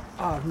 you don't know.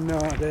 I have no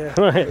idea.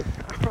 Right.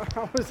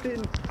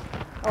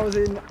 I was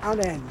in an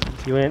end.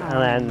 You were in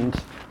an end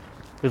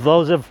with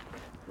loads of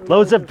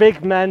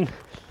big men.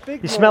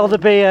 Big You smell the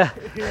beer.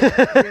 who were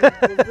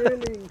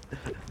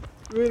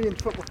really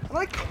into football. And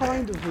I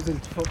kind of was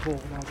into football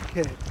when I was a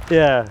kid.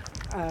 Yeah.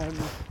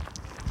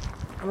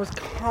 I was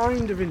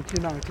kind of into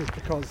United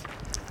because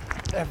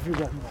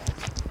everyone was.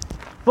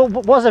 But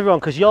was everyone?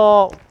 Because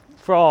you're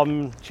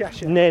from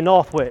Cheshire. near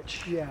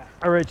Northwich Yeah.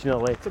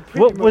 originally. So pretty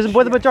Were much,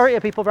 the yes. majority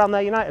of people around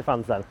there United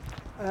fans then?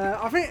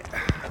 I think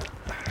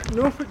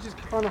Northwich is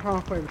kind of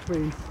halfway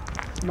between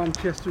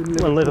Manchester and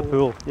Liverpool. Well,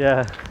 Liverpool,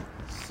 yeah.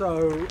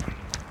 So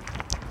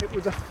it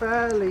was a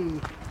fairly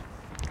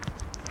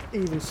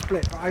even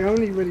split. But I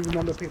only really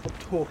remember people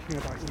talking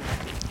about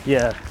United.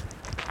 Yeah.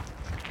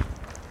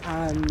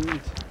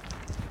 And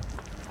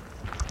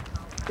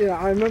yeah,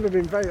 I remember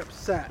being very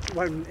upset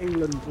when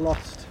England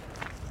lost.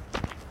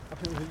 I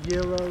think it was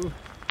Euro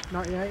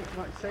 98,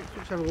 96,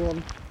 whichever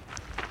one.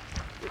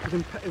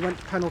 It went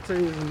to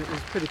penalties and it was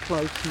pretty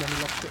close, and then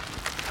we lost it.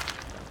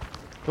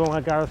 The one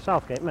where Gareth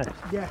Southgate missed?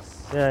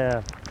 Yes.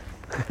 Yeah,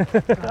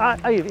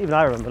 yeah. Even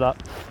I remember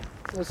that.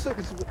 I was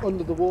certainly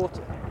under the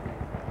water.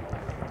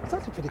 It's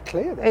actually pretty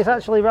clear. It's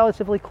actually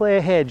relatively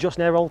clear here, just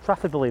near Old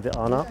Trafford, believe it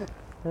or not.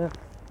 Yeah. Yeah.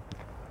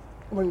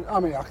 I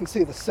mean, I can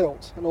see the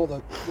silt and all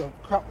the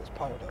crap that's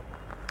piled up.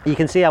 You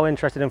can see how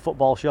interested in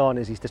football Sean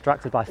is. He's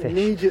distracted by fish.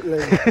 Immediately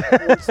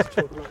wants to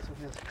talk about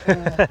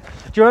something else.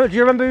 Do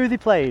you remember who they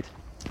played?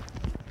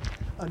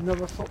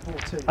 Another football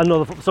team.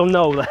 So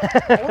no. I want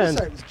to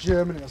say it was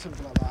Germany or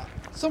something like that.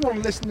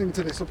 Someone listening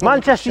to this will probably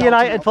Manchester shout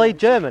United out played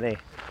names. Germany.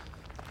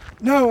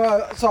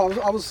 No, so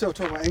I was still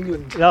talking about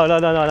England. No.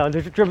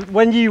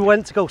 When you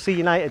went to go see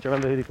United, do you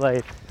remember who they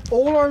played?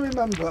 All I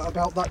remember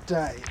about that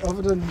day,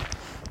 other than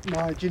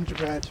my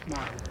gingerbread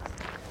man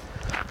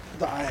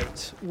that I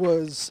ate,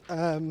 was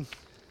on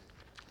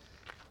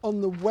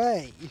the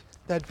way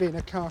there'd been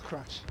a car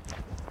crash.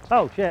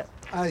 Oh shit.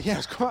 Yeah, it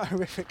was quite a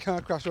horrific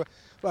car crash where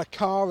a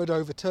car had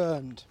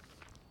overturned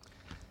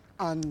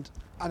and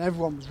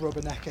everyone was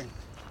rubbernecking.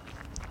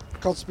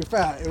 Because to be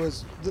fair, it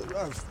was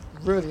a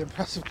really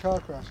impressive car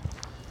crash.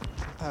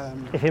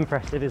 If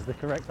impressive is the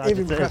correct If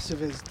adjective.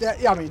 impressive is,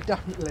 yeah, I mean,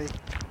 definitely.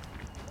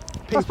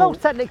 I suppose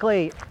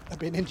technically, have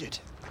been injured.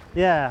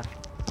 yeah,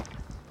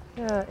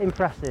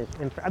 impressive.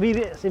 I mean,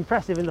 it's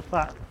impressive in the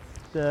fact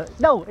that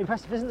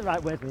impressive isn't the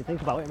right word when you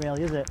think about it,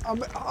 really, is it?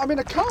 I mean,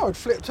 a car had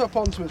flipped up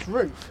onto its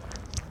roof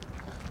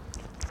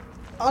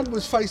and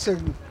was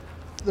facing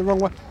the wrong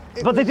way.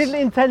 They didn't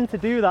intend to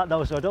do that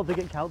though, so I don't think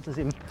it counts as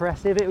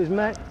impressive. It was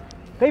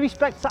maybe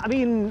spectacular. I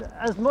mean,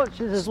 as much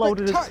as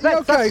loaded as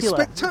spectacular. Okay,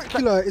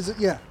 spectacular is it?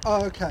 Yeah.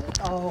 Oh, okay.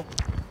 Oh.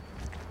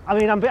 I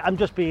mean, I'm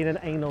just being an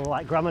anal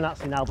grammar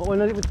Nazi now, but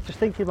when I was just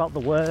thinking about the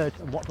word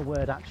and what the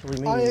word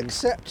actually means. I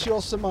accept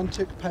your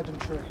semantic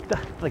pedantry.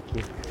 Thank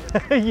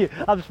you.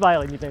 I'm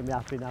smiling. You made me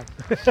happy now.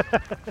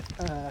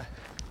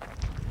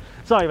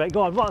 Sorry, mate.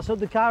 Go on. What? So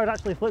the car had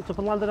actually flipped up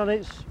and landed on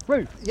its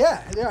roof?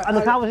 Yeah. And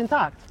the car was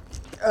intact?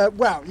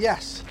 Well,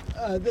 yes.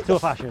 To a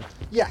fashion.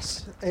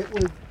 Yes,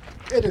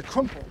 it had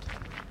crumpled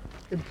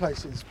in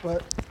places,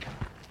 but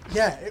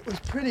yeah, it was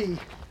pretty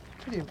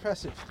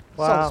impressive.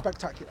 Wow. So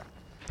spectacular.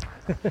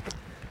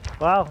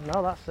 Wow,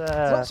 no, that's. So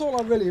that's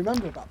all I really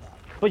remember about that.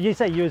 But you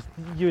say you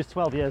was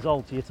 12 years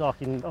old, so you're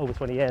talking over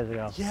 20 years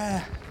ago.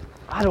 Yeah.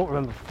 I don't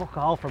remember fuck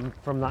all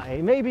from that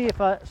age. Maybe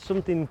if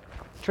something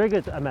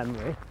triggered a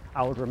memory,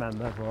 I would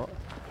remember,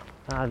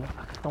 but I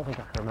don't think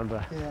I can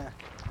remember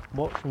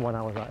much from when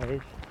I was that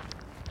age.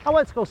 I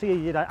went to go see a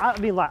United. I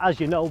mean, as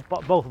you know,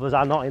 both of us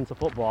are not into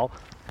football,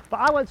 but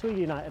I went to a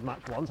United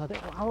match once. I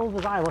think, how old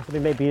was I? I must have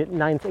been maybe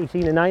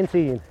 18 or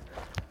 19.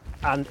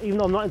 And even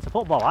though I'm not into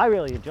football, I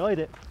really enjoyed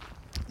it.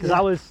 Because I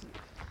was,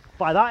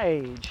 by that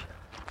age,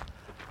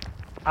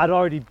 I'd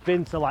already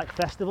been to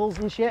festivals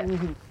and shit.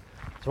 Mm-hmm.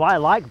 So I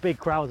like big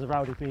crowds of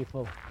rowdy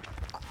people.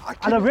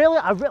 And I really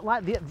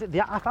like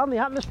I found the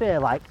atmosphere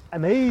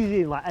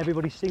amazing,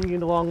 everybody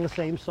singing along the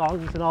same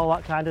songs and all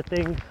that kind of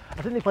thing.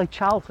 I think they played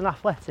Charlton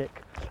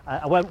Athletic.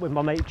 I went with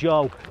my mate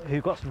Joe, who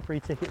got some free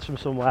tickets from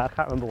somewhere, I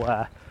can't remember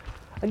where.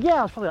 And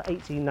I was probably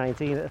 18,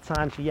 19 at the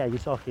time, so you're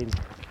talking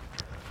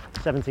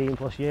 17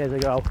 plus years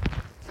ago.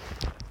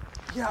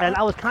 Yeah. And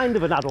I was kind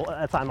of an adult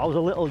at the time. I was a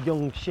little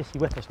young shitty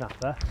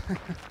whippersnapper.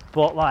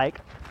 But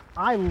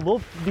I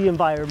loved the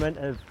environment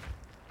of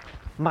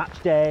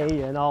match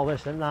day and all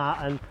this and that,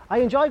 and I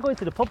enjoy going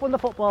to the pub when the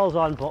football's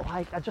on, but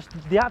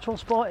the actual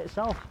sport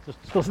itself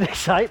just doesn't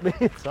excite me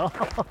at all.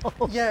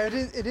 Yeah,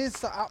 it is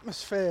the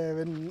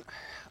atmosphere, and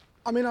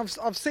I mean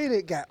I've seen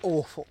it get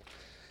awful.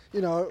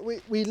 You know,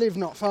 we live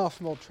not far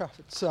from Old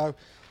Trafford, so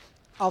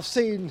I've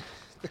seen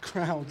the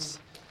crowds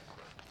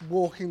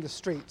walking the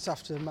streets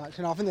after the match,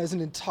 and I think there's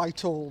an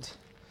entitled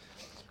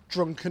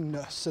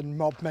drunkenness and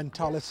mob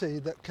mentality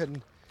that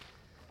can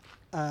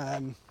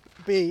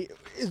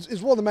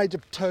is one of the major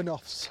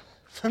turn-offs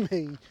for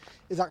me,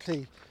 is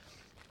actually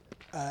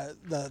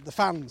the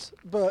fans.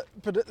 But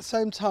at the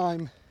same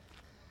time,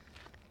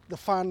 the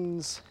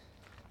fans,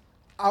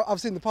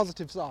 I've seen the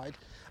positive side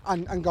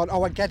and gone,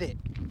 oh, I get it.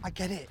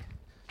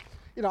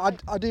 You know,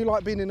 I do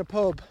like being in a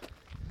pub.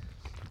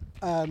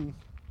 I think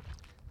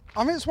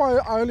that's why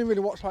I only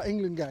really watch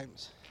England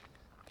games,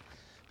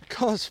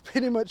 because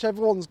pretty much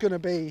everyone's going to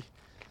be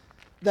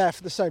there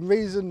for the same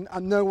reason,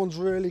 and no one's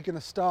really going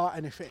to start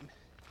anything.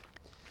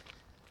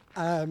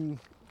 And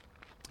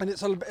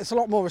it's a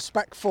lot more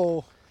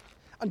respectful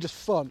and just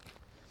fun.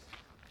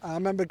 I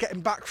remember getting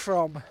back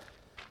from,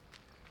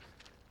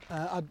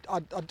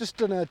 I'd just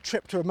done a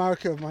trip to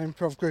America with my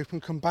improv group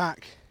and come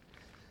back,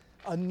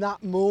 and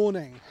that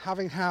morning,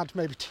 having had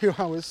maybe 2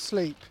 hours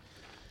sleep,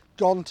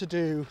 gone to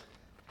do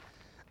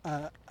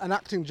an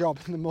acting job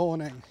in the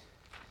morning,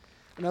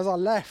 and as I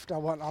left I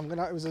went,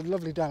 it was a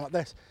lovely day like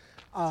this,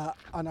 and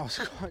I was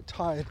quite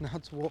tired and I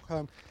had to walk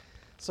home.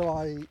 So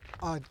I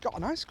got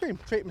an ice cream,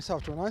 treated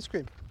myself to an ice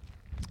cream.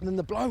 And then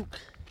the bloke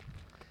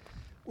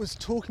was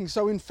talking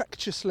so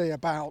infectiously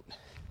about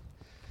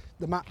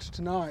the match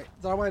tonight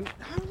that I went,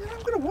 oh, yeah,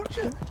 I'm going to watch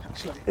it,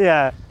 actually.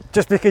 Yeah,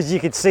 just because you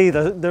could see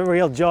the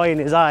real joy in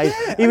his eyes.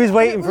 Yeah, he was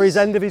waiting for his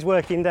end of his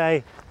working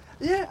day.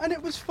 Yeah, and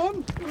it was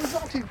fun. It was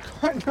actually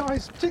quite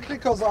nice, particularly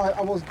because I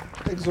was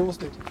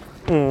exhausted.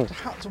 I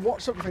had to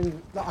watch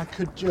something that I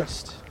could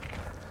just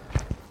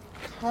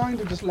kind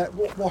of just let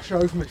wash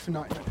over me for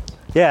 90 minutes.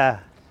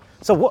 Yeah.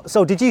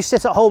 So did you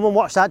sit at home and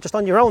watch that just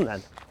on your own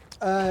then?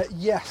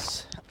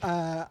 Yes.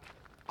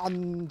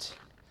 And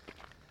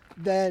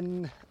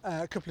then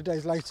a couple of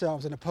days later I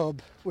was in a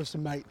pub with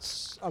some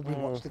mates and we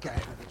watched the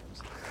game.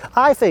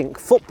 I think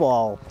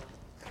football,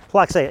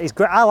 like I say, it's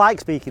great. I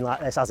like speaking like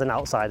this as an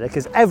outsider,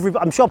 because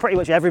I'm sure pretty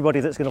much everybody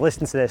that's going to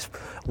listen to this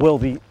will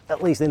be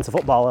at least into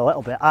football a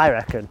little bit, I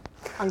reckon.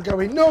 and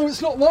going, no,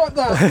 it's not like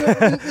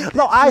that.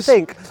 No, I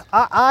think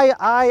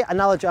I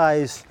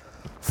analogize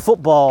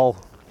football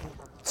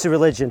to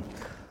religion.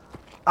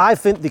 I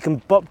think they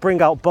can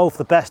bring out both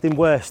the best and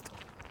worst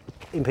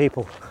in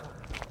people.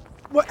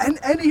 Well, and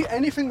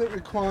anything that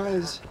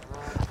requires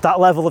That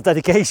level of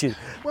dedication,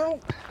 well,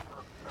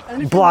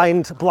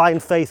 anything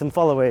blind faith and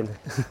following.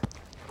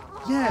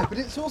 yeah, but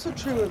it's also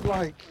true of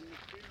like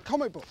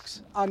comic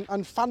books and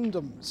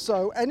fandom.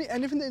 So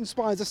anything that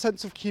inspires a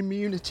sense of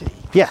community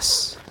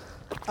Yes.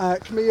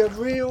 can be a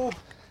real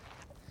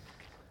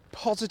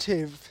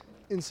positive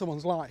in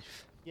someone's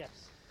life. Yes.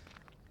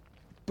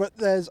 But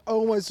there's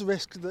always the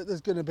risk that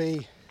there's going to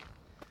be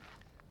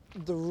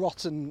the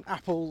rotten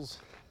apples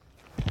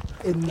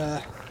in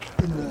the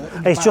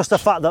It's just the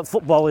batch. fact that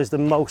football is the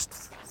most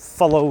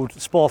followed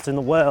sport in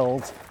the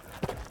world.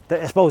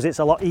 That I suppose it's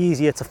a lot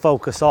easier to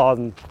focus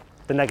on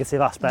the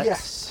negative aspects.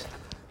 Yes.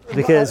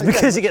 Because Again,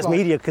 it gets like-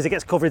 media, because it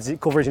gets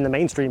coverage in the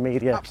mainstream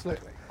media.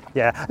 Absolutely.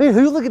 Yeah, I mean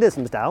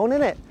hooliganism's down,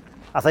 isn't it?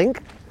 I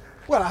think.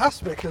 Well, it has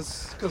to be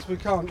because we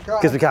can't go.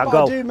 'Cause we can't But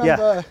go, I do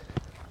remember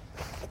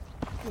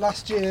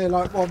last year,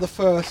 like one of the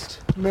first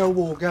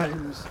Millwall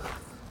games,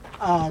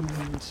 and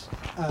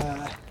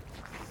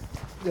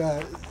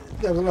there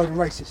was a load of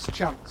racist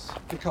chants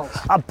because.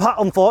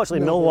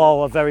 Unfortunately, Millwall.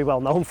 Millwall are very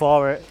well known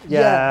for it.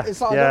 Yeah,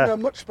 it's like I don't know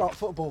much about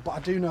football, but I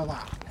do know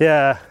that.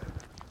 yeah.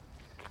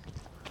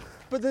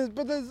 But there's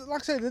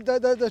like I say,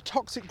 there are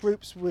toxic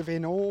groups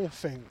within all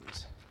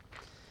things.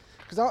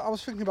 Because I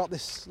was thinking about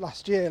this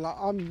last year. Like,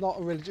 I'm not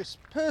a religious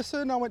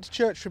person. I went to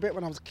church for a bit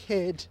when I was a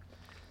kid,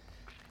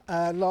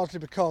 largely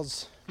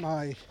because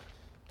my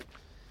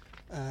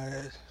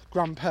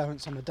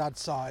grandparents on my dad's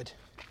side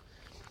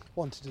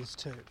wanted us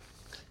to.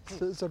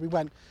 So we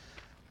went.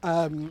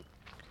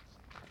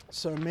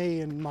 So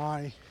me and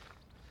my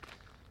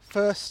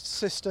first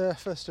sister,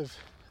 first of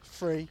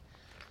three,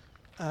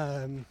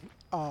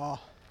 are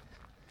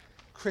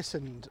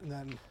christened, and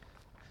then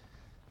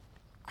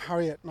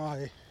Harriet,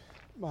 my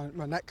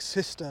next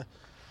sister,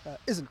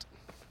 isn't,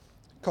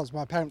 because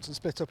my parents had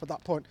split up at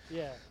that point.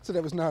 Yeah, So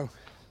there was no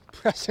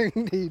pressing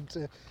need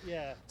to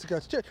yeah. go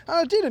to church. And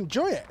I did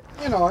enjoy it.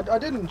 You know, I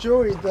did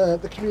enjoy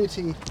the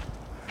community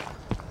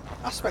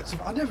aspects of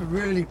it. I never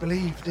really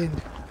believed in.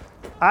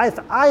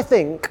 I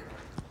think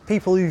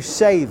people who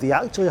say they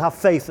actually have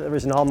faith that there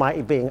is an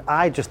almighty being,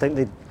 I just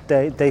think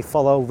they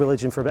follow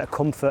religion for a bit of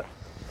comfort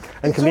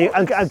and,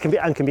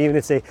 and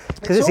community,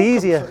 because it's all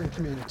easier. comfort and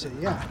community,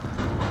 yeah.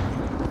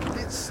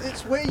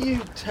 It's where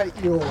you take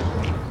your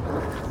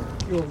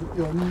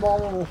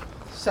moral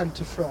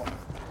centre from.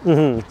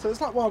 Mm-hmm. So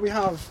it's like why we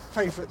have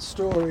favourite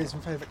stories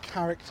and favourite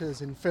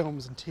characters in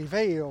films and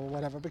TV or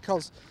whatever,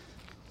 because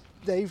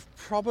they've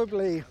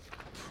probably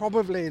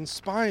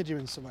inspired you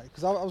in some way.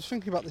 Because I was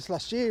thinking about this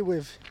last year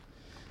with,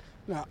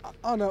 you know,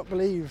 I don't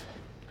believe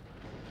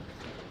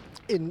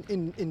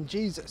in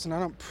Jesus and I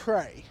don't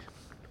pray,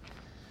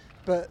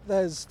 but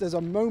there's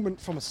a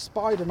moment from a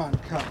Spider-Man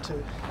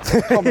cartoon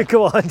comic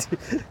Go on.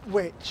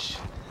 which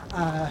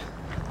I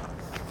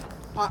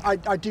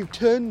do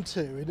turn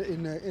to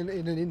in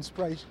an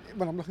inspiration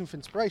when I'm looking for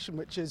inspiration,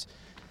 which is,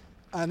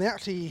 and they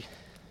actually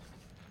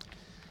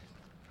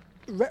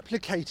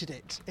replicated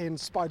it in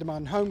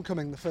Spider-Man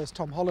Homecoming, the first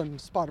Tom Holland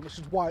Spider-Man, which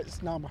is why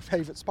it's now my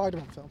favourite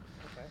Spider-Man film.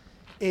 Okay.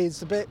 Is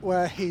the bit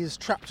where he's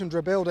trapped under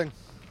a building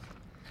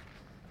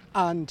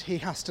and he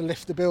has to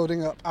lift the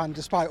building up, and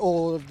despite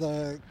all of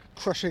the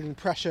crushing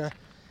pressure,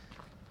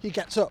 he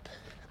gets up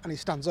and he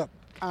stands up,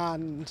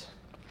 and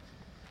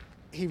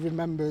he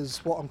remembers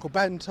what Uncle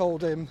Ben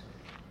told him.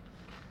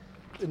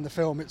 In the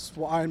film, it's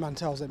what Iron Man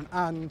tells him,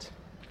 and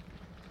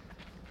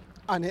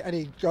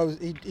he goes,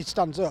 he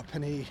stands up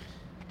and he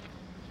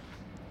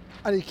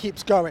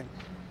keeps going.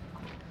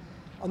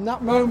 And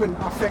that moment,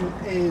 I think,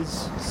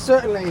 is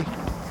certainly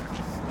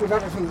with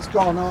everything that's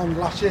gone on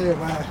last year,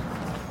 where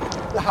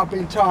there have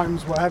been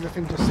times where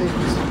everything just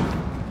seems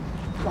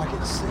like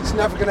it's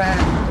never going to end,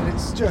 and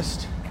it's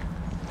just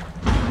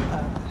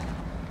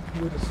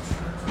we're just.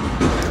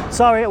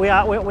 Sorry, we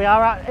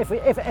are at,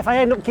 if I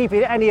end up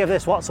keeping any of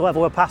this whatsoever,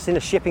 we're passing a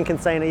shipping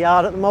container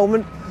yard at the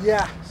moment.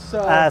 Yeah,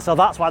 So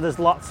that's why there's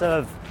lots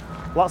of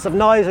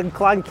noise and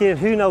clanking.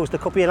 Who knows? There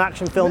could be an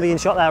action film being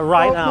shot there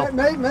right now.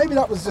 Maybe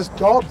that was just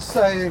God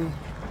saying,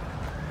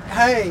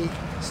 "Hey,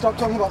 stop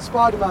talking about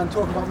Spider-Man,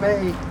 talk about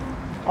me."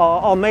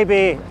 Or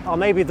maybe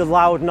the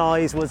loud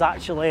noise was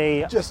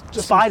actually Just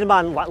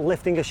Spider-Man like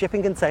lifting a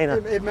shipping container.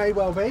 It may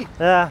well be.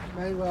 Yeah. It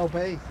may well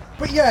be.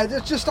 But yeah,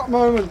 there's just that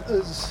moment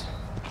has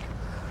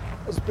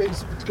been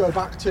something to go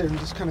back to and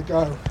just kind of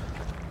go,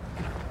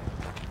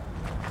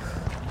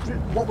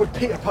 what would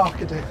Peter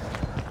Parker do?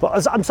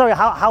 But I'm sorry.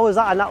 How was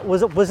that?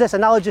 Was this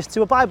analogous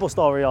to a Bible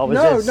story, or was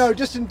this? No,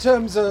 just in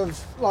terms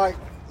of like,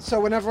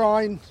 so whenever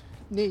I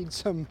need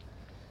some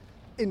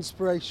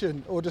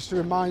inspiration or just a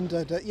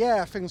reminder that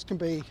yeah, things can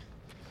be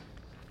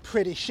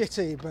pretty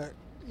shitty, but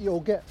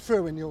you'll get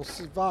through and you'll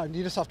survive.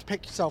 You just have to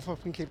pick yourself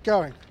up and keep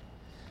going.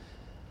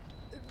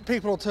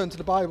 People will turn to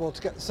the Bible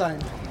to get the same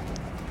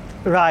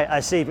Right, I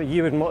see, but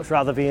you would much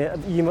rather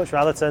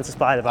turn to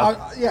Spider-Man.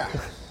 Yeah.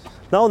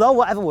 No,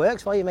 whatever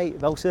works for you,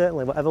 mate. Most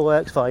certainly, whatever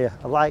works for you.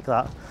 I like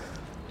that.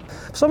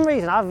 For some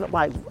reason,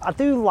 I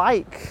do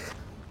like,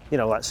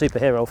 like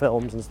superhero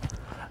films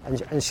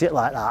and shit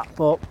like that,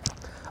 but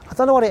I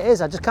don't know what it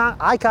is.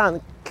 I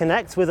can't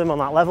connect with them on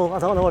that level. I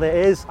don't know what it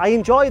is. I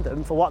enjoy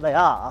them for what they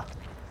are.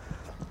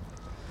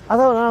 I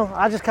don't know.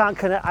 I just can't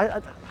connect.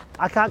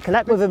 I can't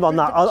connect with them on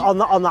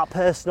that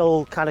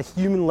personal kind of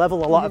human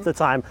level a lot of the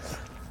time,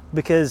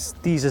 because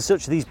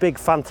these big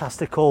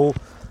fantastical.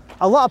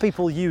 A lot of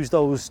people use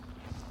those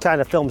kind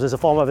of films as a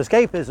form of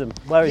escapism,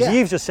 whereas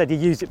you've just said you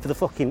used it for the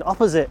fucking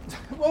opposite.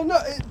 Well, no,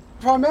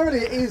 primarily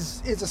it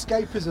is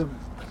escapism,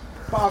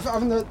 but I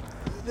mean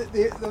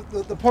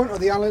the point of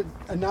the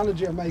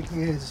analogy I'm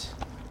making is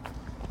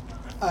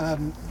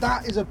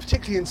that is a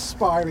particularly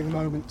inspiring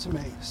moment to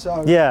me.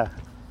 So yeah.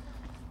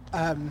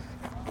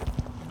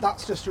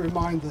 That's just a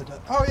reminder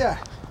that,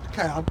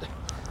 I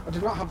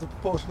do not have the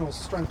proportional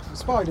strength of a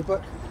spider,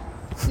 but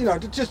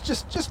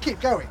just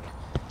keep going.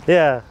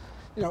 Yeah.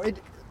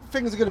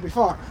 Things are going to be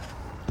fine,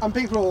 and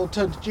people will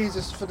turn to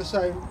Jesus for the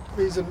same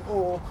reason,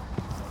 or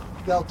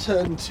they'll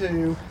turn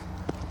to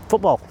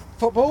football.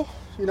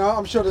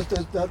 I'm sure there's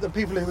the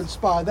people who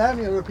inspire them.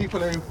 The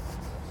people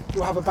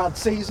who have a bad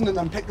season and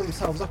then pick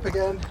themselves up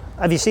again.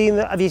 Have you seen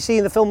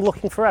the film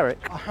Looking for Eric?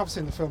 I have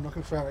seen the film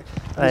Looking for Eric.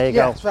 There you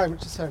go. It's very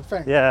much the same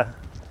thing. Yeah.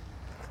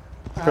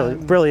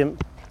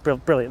 Brilliant film.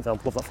 Love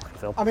that fucking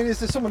film. I mean, is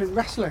there someone in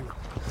wrestling?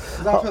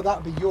 I feel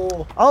that would be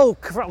your... Oh,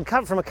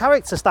 from a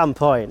character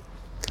standpoint.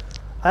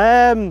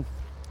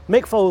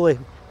 Mick Foley.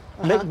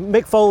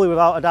 Mick Foley,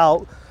 without a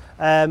doubt.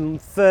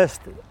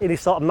 First in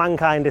his sort of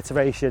Mankind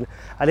iteration.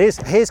 And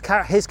his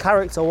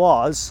character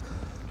was...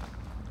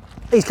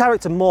 His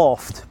character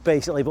morphed,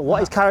 basically, but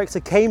what his character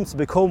came to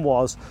become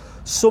was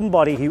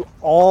somebody who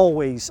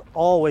always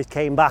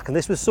came back. And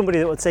this was somebody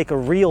that would take a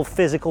real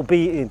physical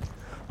beating,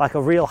 like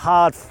a real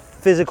hard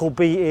physical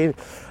beating.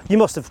 You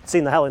must have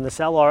seen the Hell in the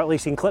Cell, or at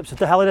least seen clips of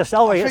the Hell in a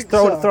Cell where he gets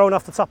thrown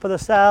off the top of the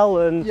cell.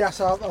 And yes,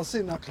 I've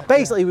seen that clip.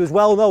 Basically, he was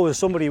well known as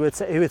somebody who would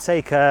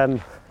take a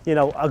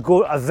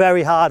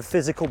very hard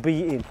physical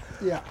beating.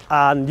 Yeah.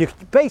 And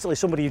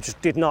somebody who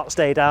just did not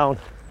stay down.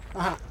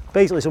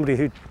 Basically, somebody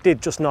who did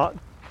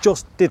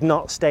did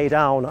not stay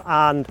down.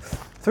 And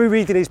through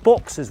reading his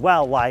books as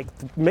well, like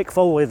Mick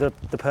Foley, the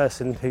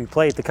person who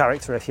played the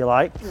character, if you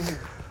like,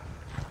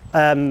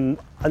 and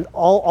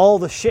all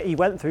the shit he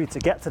went through to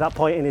get to that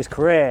point in his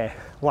career,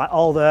 like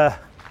all the,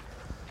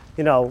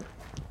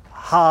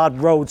 hard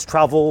roads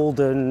travelled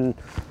and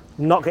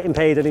not getting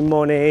paid any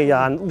money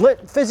and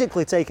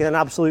physically taking an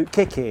absolute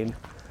kicking,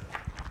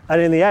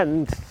 and in the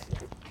end,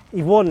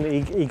 he won.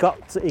 He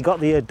got the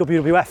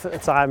WWF at the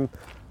time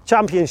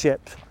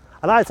championship.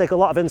 And I take a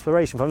lot of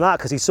inspiration from that,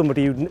 because he's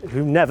somebody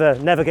who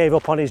never gave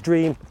up on his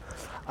dream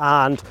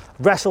and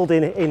wrestled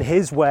in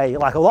his way.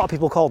 Like, a lot of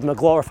people called him a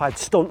glorified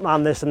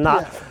stuntman, this and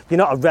that. Yeah. You're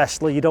not a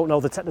wrestler, you don't know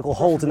the technical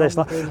holds in this.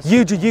 Like,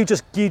 you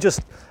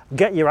just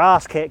get your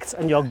ass kicked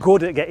and you're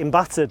good at getting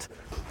battered.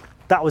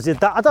 That was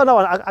it. I don't know,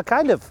 I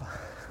kind of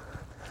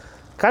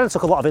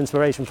took a lot of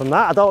inspiration from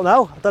that. I don't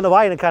know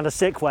why, in a kind of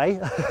sick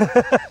way.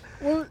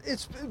 Well,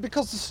 it's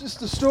because it's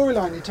the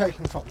storyline you're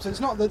taking from. So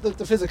it's not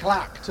the physical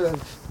act of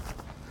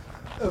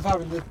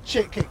having the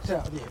shit kicked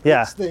out of you.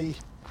 Yeah.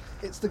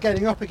 It's the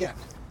getting up again.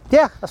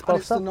 Yeah, I suppose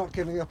it's the not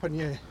giving up on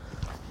your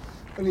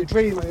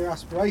dream and your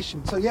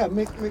aspiration. So yeah,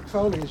 Mick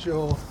Foley is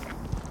your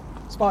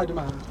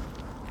Spider-Man.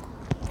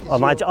 Or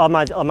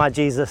my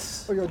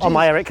Jesus, or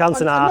my Eric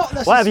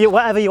Cantona,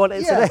 whatever you want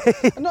it to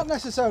be. And not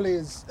necessarily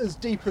as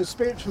deep as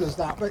spiritual as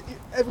that, but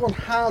everyone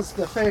has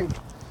the thing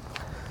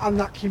and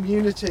that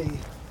community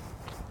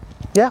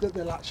that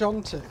they latch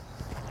on to.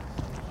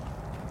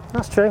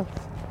 That's true.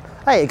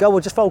 There you go, we're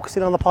just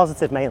focusing on the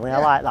positive mainly. I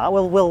like that.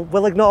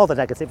 We'll ignore the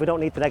negative. We don't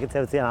need the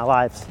negativity in our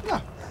lives.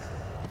 No.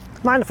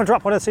 Mind if I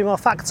drop one or two more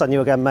facts on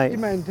you again, mate? You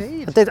may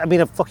indeed.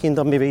 I've fucking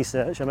done my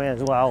research. I may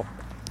as well.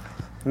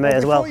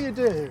 Before you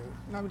do,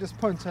 let me just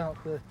point out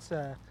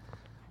that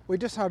we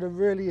just had a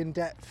really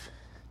in-depth,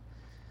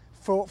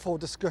 thoughtful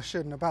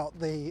discussion about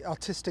the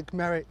artistic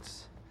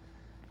merits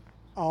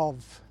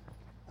of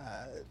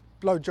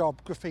blowjob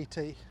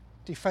graffiti,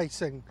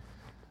 defacing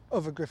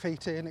other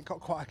graffiti, and it got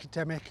quite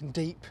academic and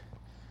deep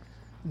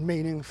and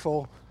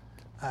meaningful.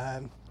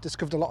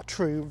 Discovered a lot of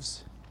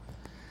truths.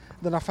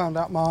 Then I found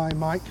out my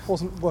mic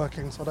wasn't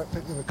working, so I don't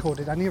think we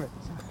recorded any of it.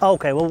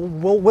 Okay, well,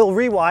 we'll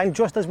rewind.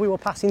 Just as we were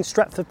passing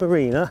Stretford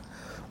Marina,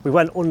 we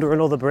went under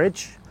another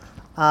bridge,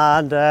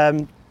 and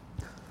there's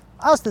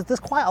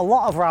quite a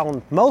lot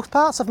around most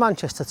parts of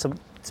Manchester,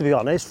 to be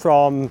honest,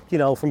 from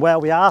where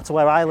we are to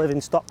where I live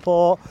in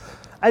Stockport.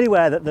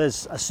 Anywhere that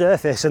there's a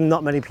surface and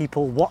not many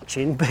people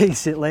watching,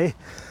 basically,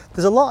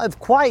 there's a lot of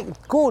quite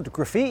good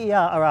graffiti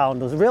art around.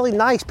 There's a really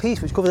nice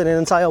piece which covered an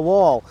entire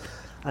wall,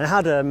 and it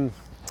had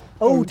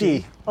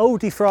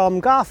Odie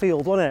from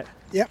Garfield, wasn't it?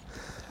 Yep.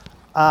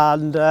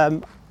 And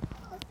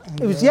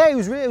it was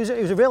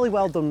a really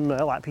well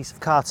done piece of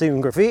cartoon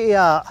graffiti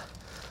art.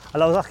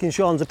 And I was asking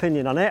Sean's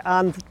opinion on it,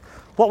 and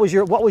What was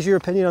your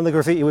opinion on the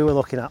graffiti we were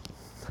looking at?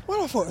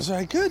 Well, I thought it was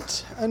very good,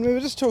 and we were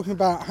just talking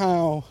about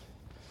how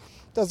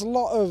there's a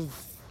lot of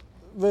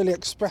really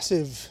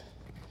expressive,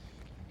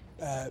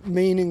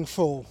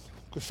 meaningful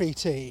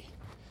graffiti,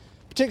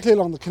 particularly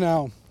along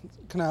the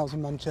canals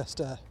in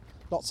Manchester.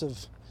 Lots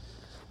of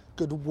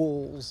good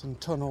walls and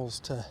tunnels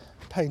to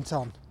paint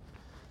on,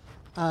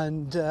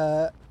 and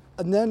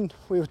then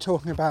we were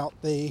talking about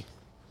the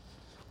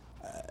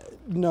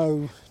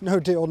no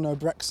deal, no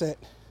Brexit,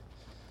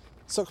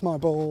 suck my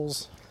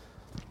balls.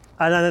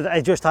 And then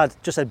it just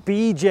said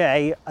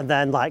BJ and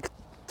then like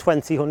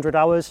 2,000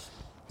 hours.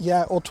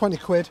 Yeah, or 20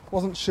 quid,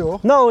 wasn't sure.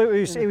 No, it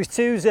was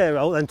 2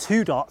 0, then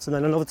 2 dots, and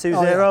then another 2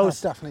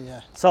 zeros. Yeah, definitely,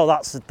 yeah. So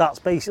that's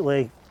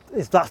basically,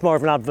 that's more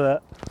of an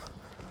advert,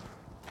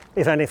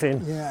 if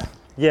anything. Yeah.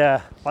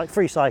 Yeah, like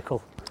Free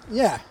Cycle.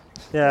 Yeah.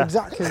 Yeah.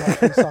 Exactly like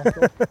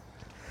Recycle.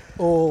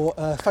 Or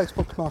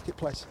Facebook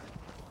Marketplace.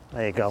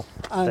 There you go.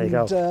 And, there you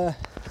go.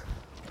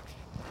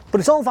 But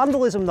it's all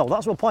vandalism though,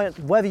 that's my point.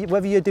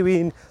 Whether you're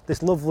doing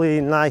this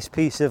lovely, nice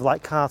piece of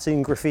like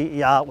cartoon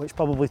graffiti art, which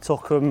probably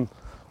took them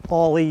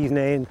all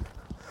evening,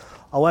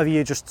 or whether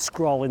you're just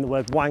scrolling the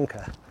word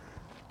wanker,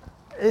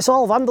 it's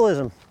all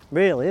vandalism,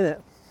 really, isn't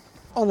it?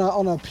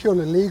 On a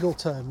purely legal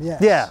term,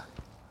 yes. Yeah.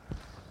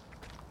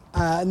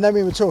 And then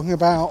we were talking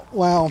about,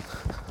 well,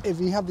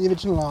 if you have the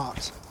original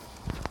art,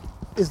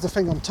 is the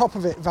thing on top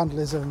of it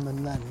vandalism?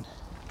 And then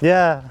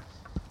yeah,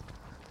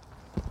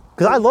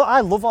 because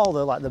I love all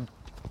the like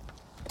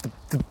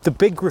the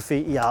big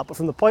graffiti art, but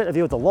from the point of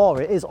view of the law,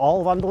 it is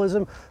all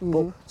vandalism.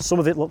 But some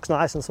of it looks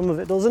nice and some of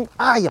it doesn't.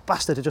 Ah, you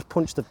bastard! I just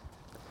punched the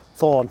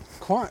thorn.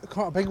 Quite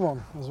a big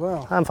one as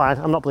well. I'm fine.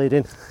 I'm not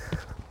bleeding.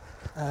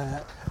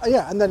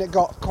 Yeah, and then it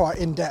got quite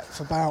in depth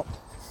about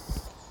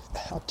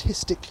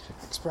artistic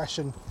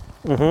expression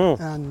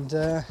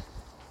and.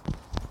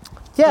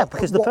 Yeah,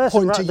 because the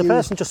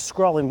person just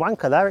scrolling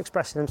wanker, they're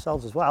expressing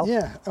themselves as well.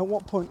 Yeah. At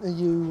what point are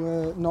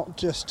you not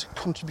just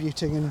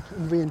contributing and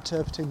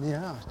reinterpreting the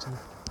art? And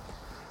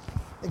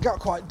it got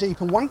quite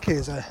deep and wanky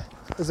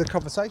as a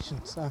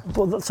conversation. So.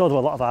 But so do a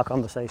lot of our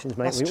conversations,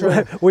 mate. That's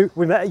true.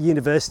 We met at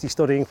university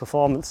studying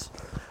performance.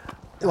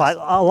 Like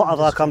a lot of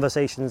our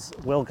conversations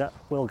will get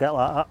like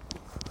that.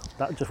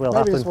 That just will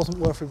happen. Maybe this wasn't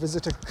worth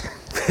revisiting.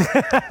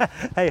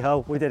 Hey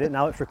ho, we did it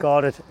now. It's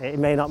recorded. It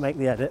may not make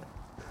the edit.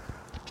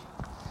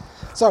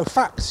 So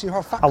facts, you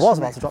have facts. I was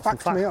about to drop some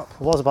facts. facts. Me up.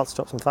 I was about to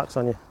drop some facts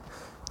on you.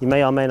 You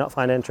may or may not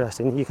find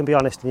interesting. You can be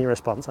honest in your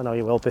response. I know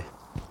you will be.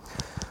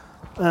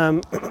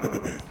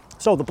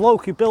 So the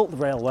bloke who built the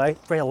railway,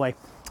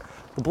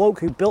 the bloke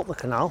who built the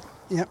canal,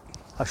 Yep.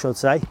 I should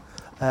say,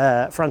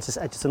 Francis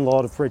Edgerton,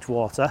 Lord of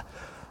Bridgewater.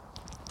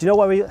 Do you know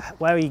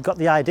where he got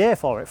the idea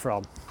for it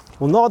from?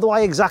 Well, nor do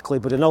I exactly,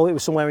 but I know it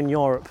was somewhere in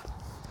Europe.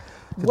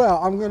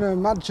 Well, I'm going to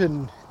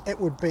imagine it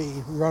would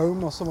be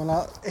Rome or somewhere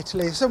like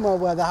Italy, somewhere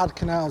where they had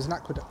canals and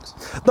aqueducts.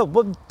 No,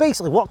 but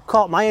basically what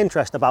caught my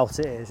interest about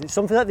it is it's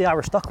something that the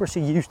aristocracy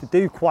used to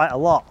do quite a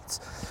lot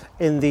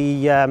in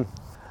the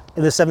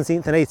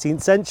 17th and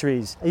 18th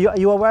centuries. Are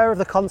you aware of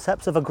the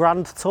concept of a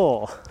grand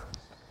tour?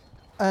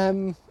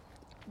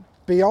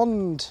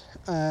 Beyond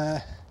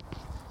The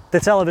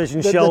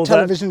television show. The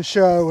television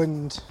show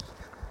and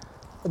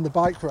the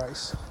bike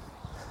race.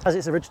 Has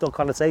its original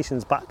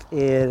connotations back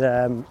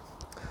in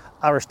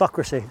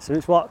aristocracy. So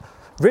it's what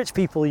rich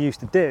people used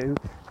to do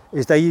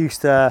is they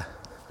used to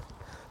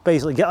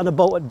basically get on a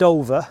boat at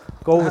Dover,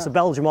 go over to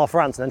Belgium or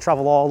France and then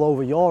travel all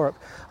over Europe.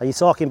 And you're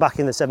talking back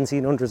in the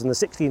 1700s and the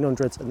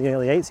 1600s and the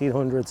early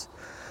 1800s.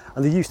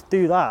 And they used to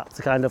do that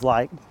to kind of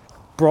like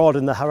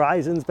broaden the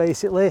horizons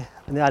basically.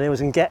 And the idea was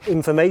to get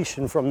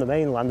information from the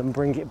mainland and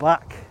bring it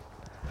back.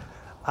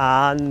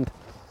 And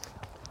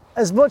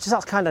as much as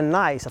that's kind of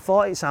nice, I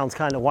thought it sounds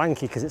kind of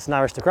wanky because it's an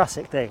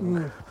aristocratic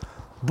thing.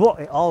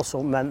 But it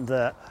also meant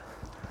that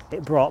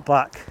it brought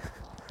back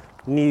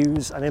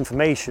news and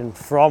information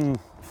from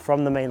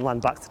the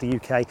mainland back to the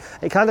UK.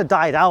 It kind of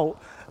died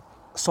out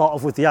sort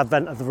of with the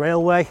advent of the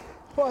railway.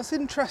 Well, it's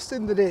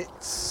interesting that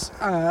it's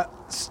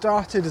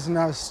started as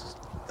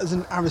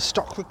an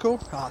aristocratical.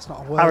 Oh, that's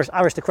not a word.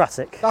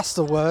 Aristocratic. That's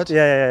the word.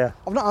 Yeah.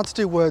 I've not had to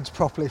do words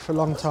properly for a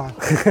long time.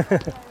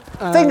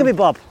 Thingamy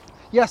Bob.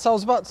 Yes, I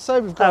was about to say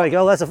we've got. There we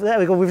go. There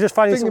we go. We've just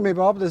found Thingamy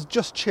Bob. There's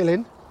Just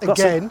Chilling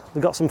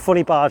we've got some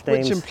funny barge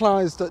names, which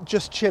implies that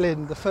Just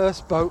Chilling, the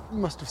first boat,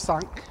 must have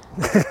sank.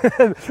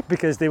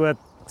 because they were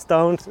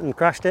stoned and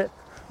crashed it.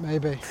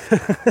 Maybe.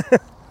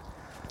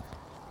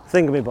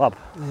 Thingamy Bob.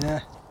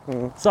 Yeah.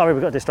 Sorry,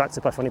 we got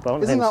distracted by funny boat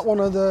names. Isn't that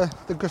one of the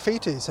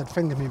graffitis said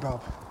Thingamy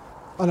Bob?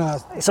 Oh no.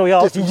 So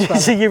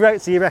you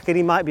reckon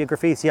he might be a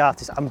graffiti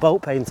artist and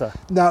boat painter?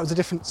 No, it was a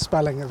different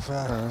spelling of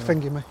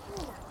Thingamy.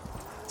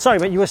 Sorry,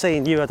 but you were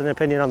saying you had an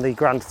opinion on the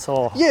Grand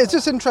Tour. Yeah, it's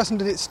just interesting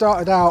that it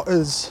started out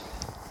as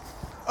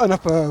an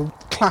upper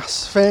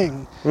class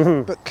thing,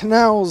 but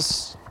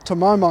canals, to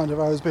my mind, have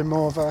always been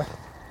more of a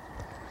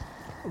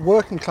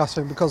working class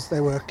thing because they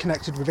were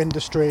connected with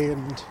industry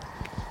and.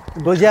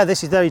 Well, yeah,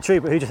 this is very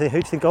true. But who do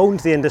you think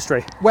owned the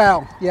industry?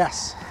 Well,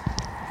 yes,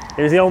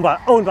 It was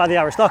owned by the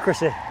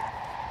aristocracy.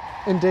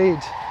 indeed.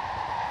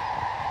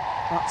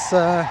 That's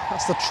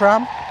the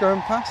tram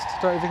going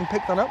past. Don't know if you can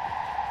pick that up.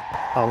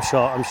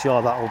 I'm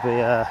sure that will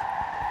be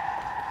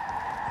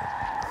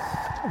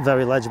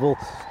very legible.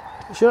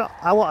 Sure,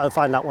 I want to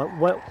find out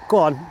go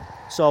on.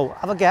 So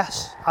have a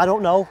guess. I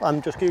don't know.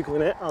 I'm just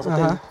googling it as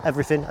I do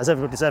everything, as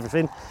everybody does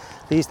everything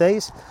these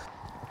days.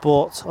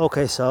 But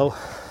okay, so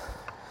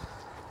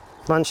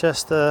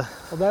Manchester.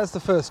 Well, there's the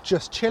first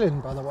Just Chilling,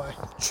 by the way.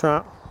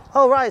 Tram.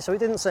 Oh right, so it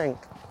didn't sink.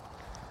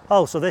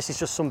 Oh, so this is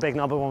just some big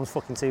knobber one with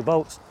fucking two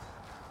boats.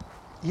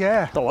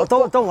 Yeah.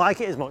 Don't like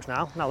it as much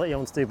now that he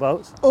owns two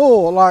boats.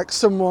 Or like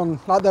there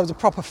was a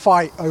proper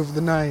fight over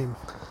the name.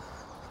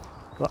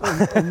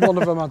 and one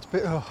of them had to be.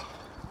 Oh.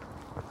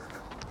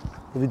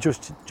 They're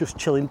just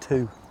chilling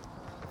too.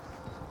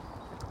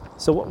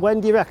 So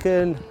when do you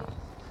reckon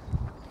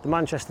the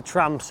Manchester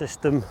tram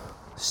system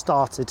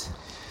started?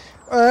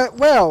 I've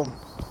got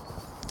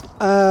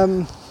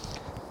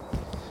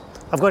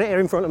it here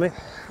in front of me.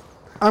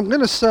 I'm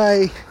going to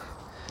say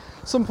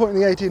some point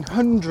in the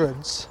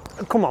 1800s.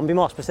 Come on, be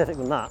more specific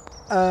than that.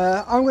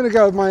 I'm going to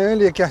go with my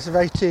earlier guess of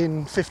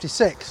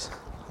 1856.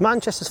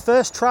 Manchester's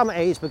first tram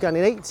age began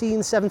in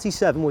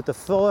 1877 with the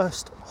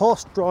first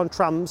horse-drawn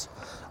trams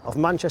of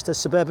Manchester's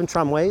suburban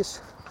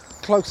tramways.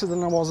 Closer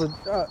than I was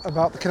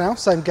about the canal,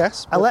 same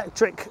guess.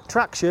 Electric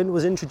traction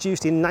was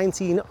introduced in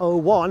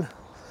 1901,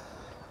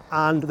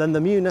 and then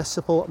the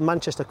municipal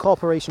Manchester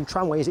Corporation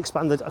tramways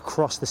expanded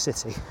across the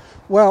city.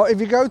 Well, if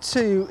you go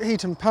to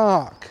Heaton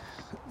Park,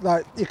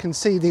 like, you can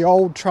see the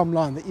old tram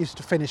line that used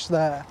to finish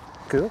there.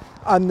 Cool.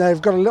 And they've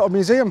got a little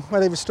museum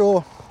where they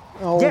restore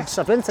old Yes,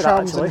 I've been to that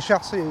trams actually. and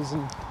chassis.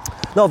 And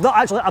No, I've not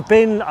actually. I've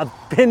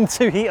been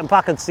to Heaton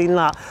Park and seen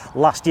that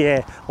last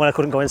year when I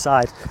couldn't go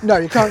inside. no,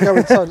 you can't go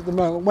inside at the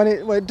moment. When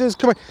it does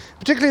come in,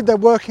 particularly if they're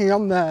working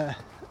on there,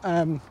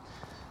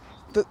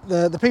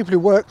 the people who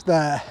work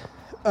there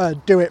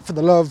do it for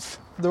the love.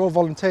 They're all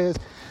volunteers,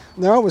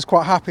 and they're always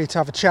quite happy to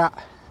have a chat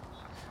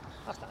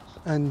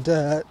and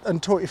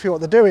talk you through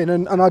what they're doing.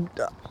 And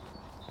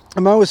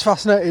I'm always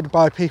fascinated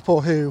by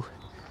people who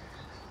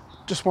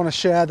just want to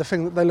share the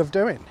thing that they love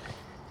doing.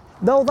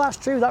 No, that's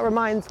true. That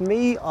reminds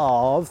me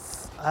of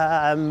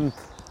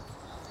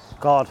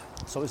God.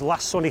 So it was the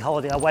last sunny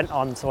holiday I went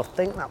on. So I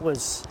think that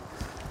was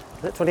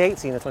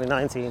 2018 or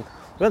 2019. We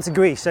went to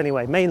Greece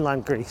anyway,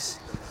 mainland Greece.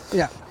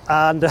 Yeah.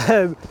 And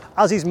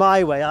as is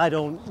my way, I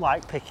don't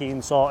like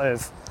picking sort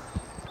of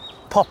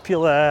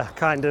popular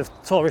kind of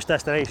tourist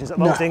destinations that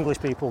most English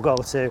people go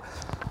to.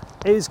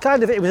 It was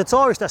a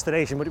tourist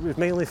destination, but it was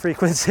mainly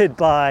frequented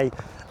by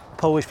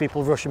Polish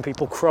people, Russian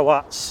people,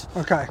 Croats.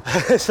 Okay.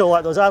 So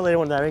like there was hardly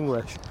anyone there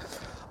English.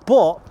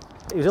 But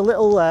it was a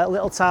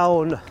little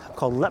town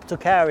called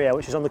Leptokaria,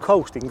 which is on the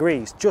coast in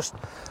Greece, just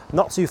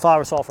not too far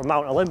at all from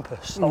Mount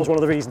Olympus. That was one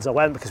of the reasons I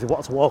went, because we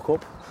wanted to walk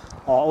up,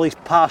 or at least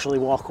partially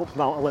walk up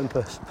Mount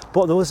Olympus.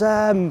 But there was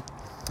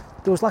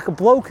like a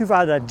bloke who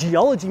ran a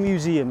geology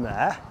museum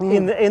there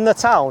in the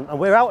town, and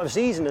we're out of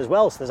season as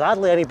well, so there's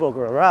hardly any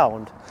bugger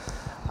around.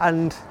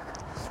 And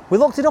we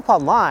looked it up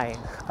online,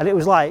 and it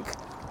was like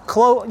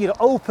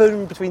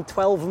open between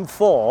 12 and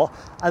 4,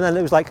 and then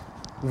it was like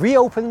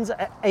reopens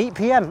at 8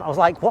 p.m. I was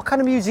like, what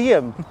kind of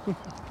museum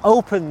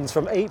opens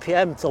from 8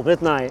 p.m. till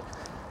midnight?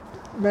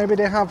 Maybe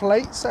they have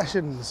late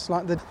sessions,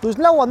 like there was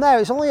no one there.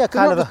 It's only a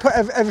kind of put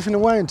everything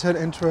away and turn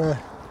it into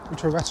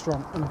a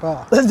restaurant and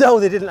bar. No,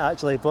 they didn't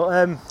actually,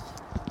 but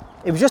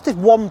it was just this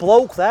one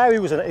bloke there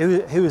who was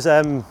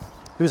a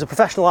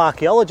professional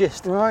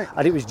archaeologist, right?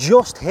 And it was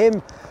just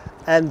him.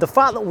 And the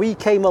fact that we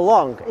came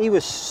along, he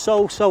was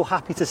so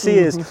happy to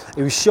see us.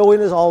 He was showing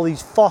us all these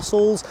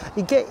fossils.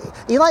 He gave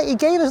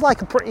us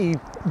like a pretty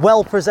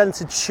well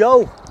presented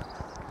show.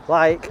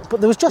 But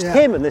there was just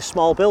him in this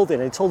small building,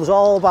 and he told us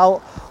all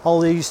about all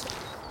these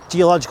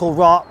geological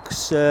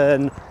rocks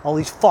and all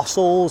these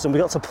fossils, and we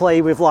got to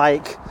play with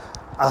like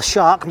a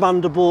shark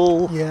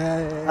mandible.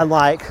 And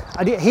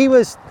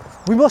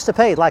we must have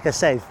paid, like I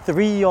say,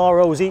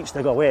 €3 each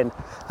to go in,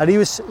 and he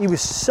was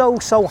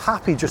so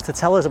happy just to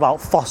tell us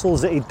about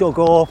fossils that he dug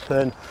up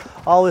and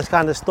all this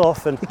kind of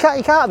stuff, and he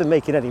can't have been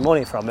making any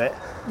money from it.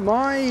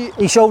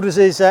 He showed us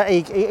his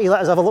he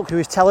let us have a look through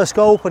his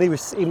telescope, and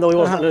even though he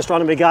wasn't an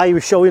astronomy guy, he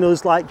was showing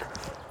us like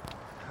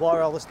what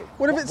are all the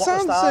Well, if it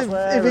sounds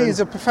if he's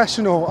a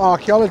professional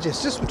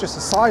archaeologist, just a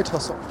side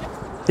hustle.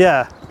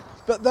 Yeah.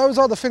 But those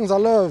are the things I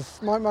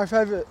love. My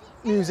favourite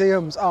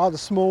museums are the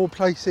small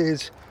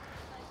places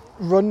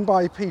run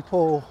by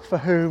people for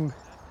whom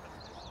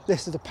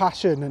this is a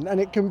passion, and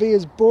it can be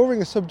as boring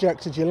a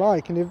subject as you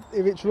like, and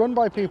if it's run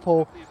by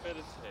people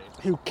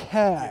who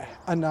care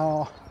and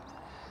are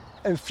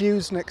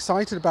enthused and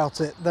excited about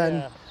it,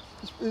 then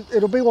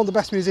it'll be one of the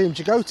best museums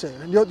you go to,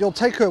 and you'll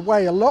take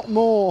away a lot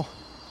more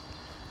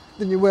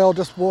than you will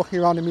just walking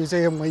around a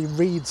museum where you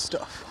read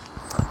stuff.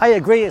 I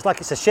agree.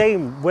 It's a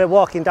shame we're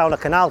walking down a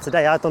canal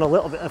today. I've done a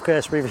little bit of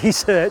cursory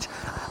research.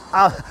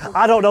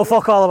 I don't know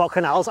fuck all about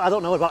canals. I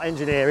don't know about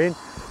engineering.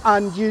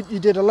 And you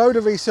did a load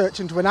of research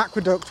into an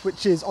aqueduct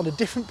which is on a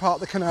different part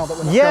of the canal that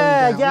we're not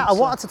going down. I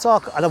wanted to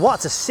talk, and I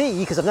wanted to see,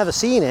 because I've never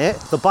seen it,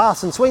 the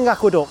Barton Swing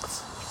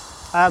Aqueduct.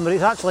 But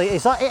it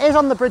is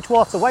on the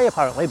Bridgewater Way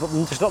apparently, but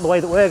just not the way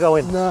that we're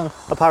going. No.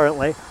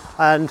 Apparently.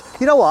 And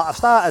you know what? I've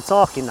started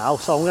talking now,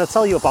 so I'm going to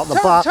tell you about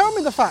Tell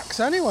me the facts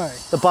anyway.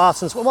 The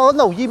Bartons. Well,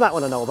 no, you might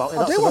want to know about it.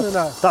 I do want to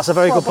know. That's a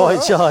very good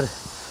point, Sean.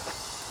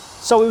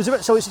 So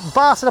it's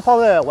Barton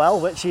upon Irwell,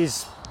 which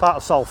is part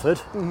of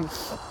Salford.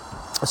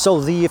 Mm-hmm. So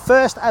the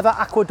first ever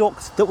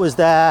aqueduct that was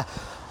there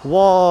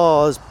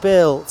was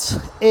built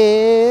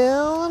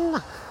in.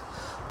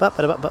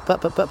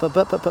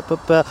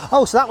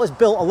 Oh, so that was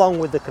built along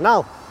with the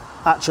canal,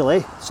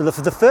 actually. So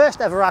the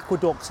first ever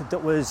aqueduct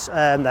that was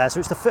there. So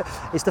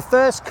it's the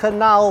first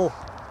canal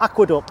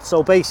aqueduct.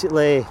 So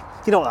basically,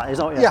 you know what that is,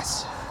 don't you?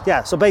 Yes.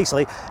 Yeah. So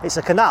basically, it's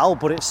a canal,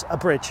 but it's a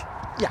bridge.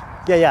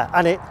 Yeah,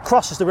 and it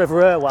crosses the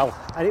River Irwell,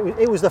 and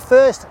it was the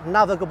first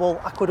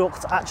navigable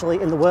aqueduct actually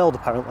in the world,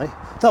 apparently.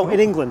 No, in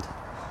England.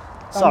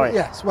 Sorry.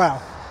 Yes, wow.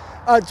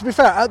 To be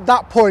fair, at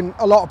that point,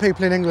 a lot of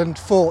people in England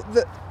thought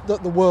that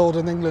the world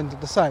and England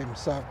are the same.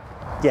 So.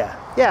 Yeah,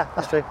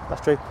 that's true.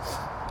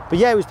 But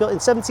yeah, it was built in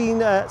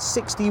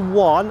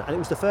 1761, and it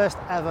was the first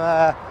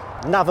ever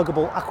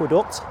navigable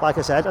aqueduct, like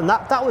I said, and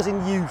that was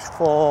in use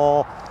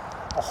for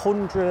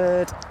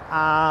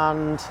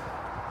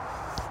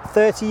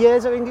 130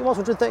 years, I think it was,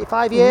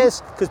 135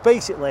 years, because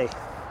basically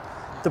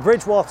the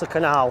Bridgewater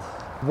Canal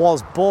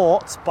was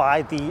bought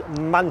by the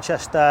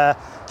Manchester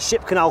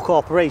Ship Canal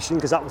Corporation,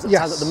 because that was the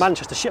time that the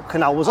Manchester Ship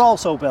Canal was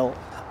also built,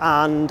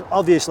 and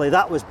obviously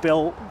that was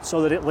built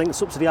so that it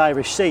links up to the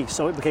Irish Sea,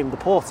 so it became the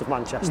port of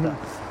Manchester.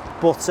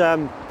 But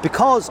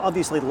because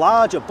obviously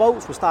larger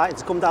boats were starting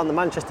to come down the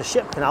Manchester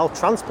Ship Canal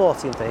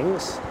transporting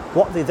things,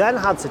 what they then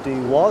had to do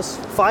was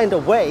find a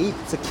way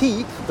to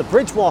keep the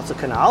Bridgewater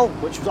Canal,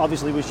 which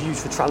was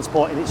used for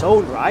transport in its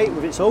own right,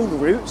 with its own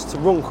routes to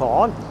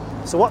Runcorn.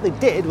 So what they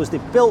did was they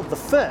built the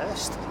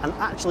first and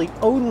actually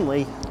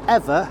only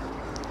ever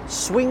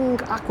swing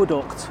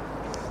aqueduct.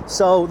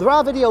 So there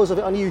are videos of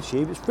it on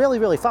YouTube. It's really,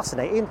 really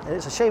fascinating, and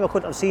it's a shame I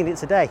couldn't have seen it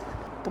today.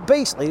 But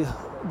basically,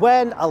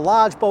 when a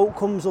large boat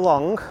comes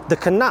along, the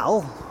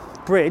canal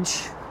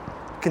bridge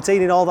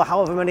containing all the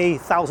however many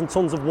thousand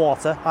tons of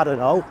water, I don't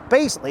know,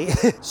 basically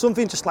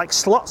something just like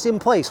slots in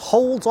place,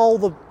 holds all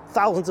the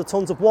thousands of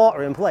tons of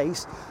water in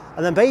place,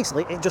 and then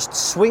basically it just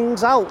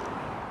swings out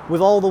with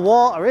all the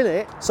water in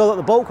it so that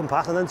the boat can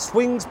pass, and then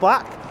swings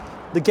back,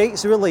 the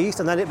gates are released,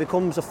 and then it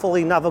becomes a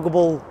fully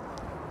navigable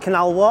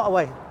canal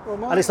waterway.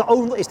 And it's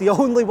the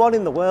only one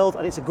in the world,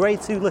 and it's a Grade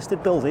 2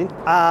 listed building,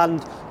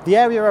 and the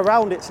area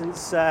around it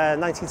since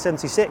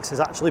 1976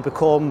 has actually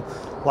become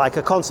like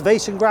a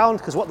conservation ground,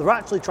 because what they're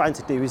actually trying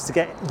to do is to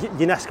get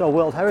UNESCO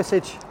World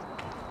Heritage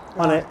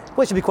on it,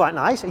 which would be quite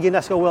nice, a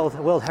UNESCO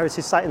World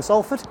Heritage site in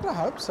Salford. I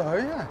hope so,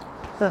 yeah.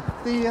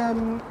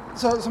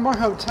 So my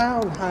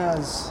hometown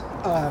has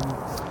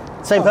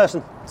same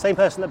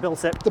person that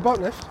built it. The boat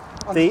lift.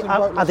 The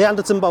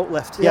Anderton boat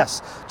lift,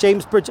 yes.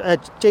 James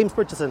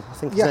Bridgerton, I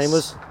think his name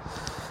was.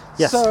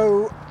 Yes.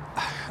 So,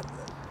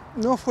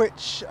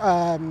 Northwich,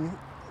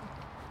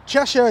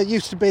 Cheshire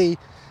used to be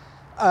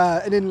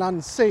an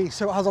inland sea,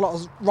 so it has a lot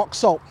of rock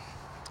salt,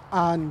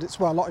 and it's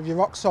where a lot of your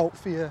rock salt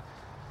for your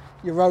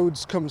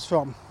roads comes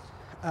from.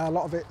 A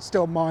lot of it's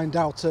still mined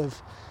out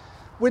of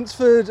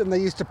Winsford, and they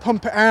used to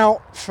pump it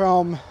out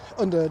from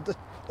under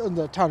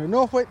the town of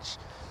Northwich.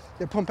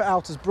 They pump it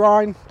out as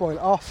brine, boil it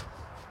off.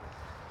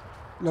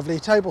 Lovely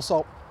table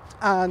salt,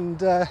 and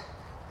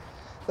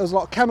there's a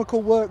lot of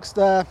chemical works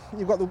there.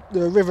 You've got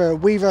the River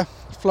Weaver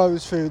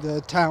flows through the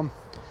town,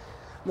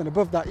 and then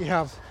above that you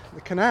have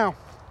the canal.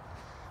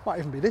 Might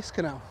even be this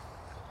canal.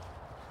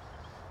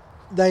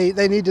 They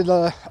needed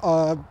a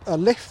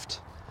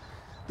lift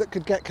that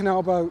could get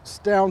canal boats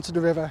down to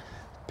the river,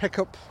 pick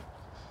up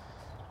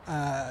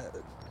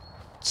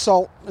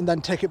salt, and then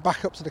take it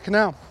back up to the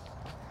canal.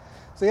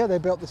 So yeah, they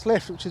built this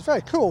lift, which is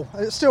very cool,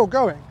 and it's still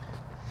going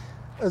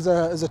as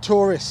a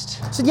tourist.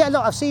 So yeah, no,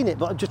 I've seen it,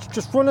 but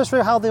just run us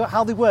through how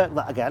they work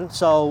that again.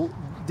 So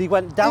they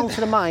went down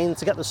to the mine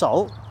to get the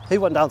salt. Who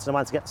went down to the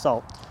mine to get the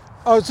salt?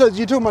 Oh, so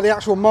you're talking about the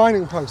actual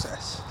mining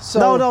process?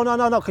 So,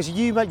 No, because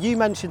you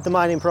mentioned the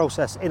mining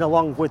process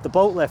along with the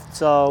boat lift.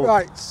 So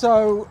right,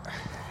 so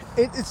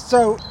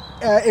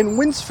in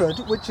Winsford,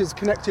 which is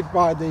connected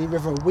by the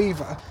River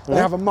Weaver, they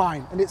have a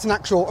mine, and it's an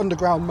actual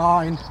underground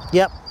mine.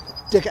 Yep.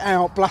 Dig it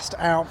out, blast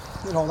it out,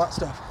 and all that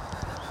stuff.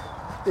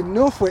 In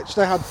Northwich,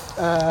 they had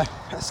a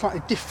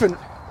slightly different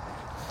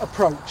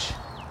approach,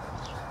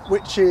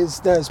 which is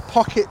there's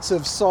pockets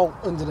of salt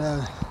under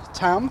the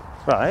town.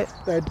 Right.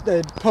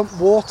 They'd pump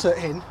water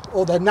in,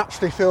 or they're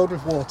naturally filled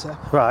with water.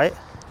 Right.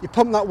 You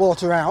pump that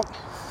water out,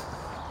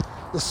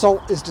 the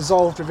salt is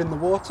dissolved within the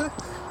water,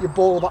 you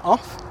boil that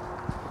off,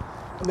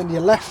 and then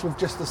you're left with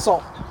just the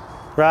salt.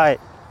 Right.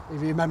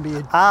 If you remember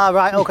your...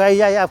 right, okay,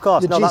 yeah, of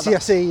course. Your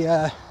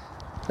GCSE...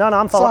 No,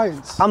 I'm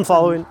following.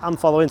 Science. I'm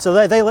following.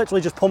 So they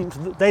literally just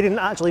pumped. They didn't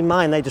actually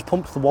mine. They just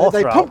pumped the water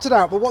out. They pumped it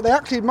out, but what they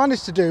actually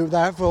managed to do,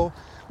 therefore,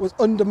 was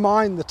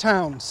undermine the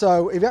town.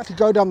 So if you actually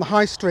go down the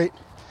high street,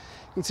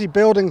 you can see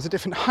buildings at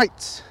different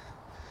heights,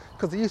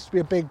 because there used to be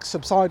a big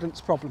subsidence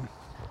problem.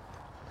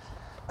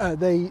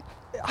 They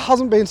it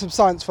hasn't been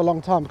subsidence for a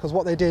long time, because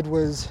what they did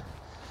was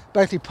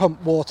basically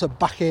pump water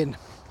back in.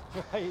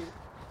 Right.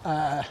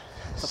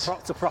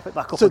 To prop it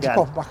back up to again.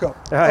 prop it back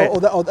up. Right.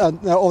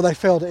 Or they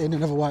filled it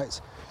in other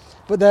ways.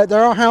 But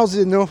there are houses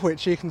in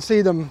Northwich, you can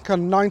see them,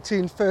 kind of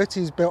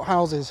 1930s built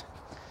houses,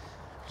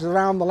 which is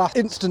around the last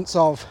instance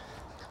of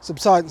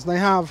subsidence. They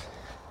have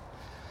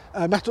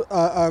a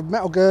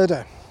metal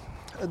girder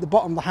at the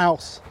bottom of the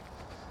house,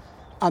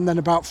 and then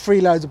about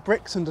 3 loads of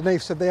bricks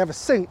underneath. So if they have a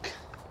sink,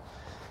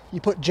 you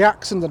put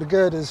jacks under the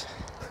girders,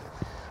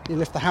 you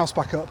lift the house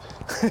back up,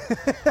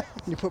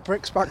 you put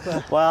bricks back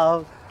there.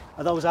 Well,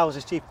 are those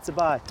houses cheaper to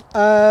buy?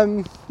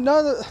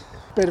 No,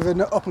 bit of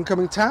an up and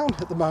coming town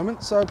at the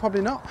moment, so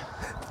probably not.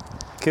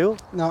 Cool.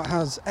 Now it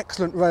has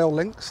excellent rail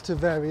links to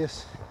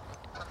various.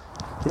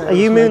 Are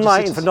you major moonlighting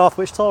cities. for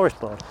Northwich Tourist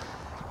Board?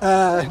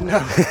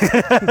 No.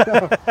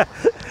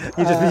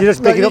 You're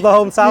just picking up the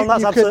hometown.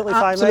 That's absolutely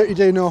fine, Absolutely mate.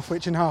 do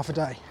Northwich in half a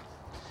day.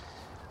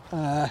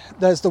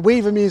 There's the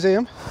Weaver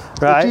Museum.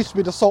 Right. It used to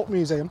be the Salt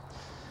Museum.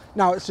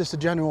 Now it's just a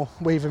general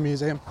Weaver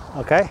Museum.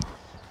 Okay.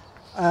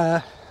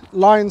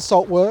 Lyons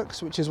Salt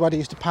Works, which is where they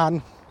used to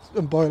pan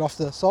and boil off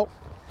the salt.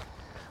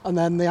 And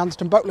then the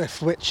Anderton Boat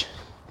Lift, which,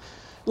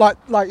 like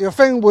your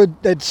thing,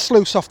 they'd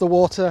sluice off the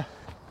water,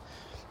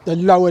 they'd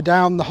lower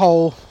down the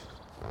whole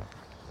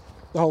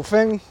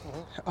thing,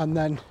 and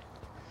then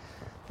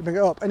they bring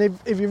it up. And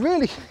if you're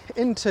really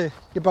into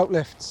your boat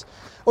lifts,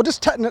 or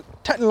just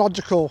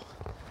technological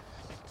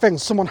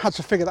things, someone had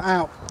to figure that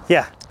out.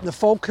 Yeah. The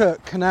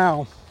Falkirk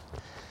Canal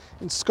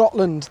in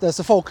Scotland, there's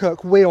the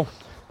Falkirk Wheel,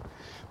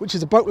 which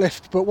is a boat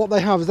lift, but what they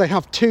have is they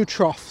have 2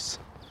 troughs.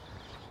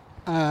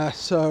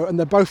 And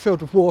they're both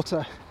filled with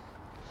water,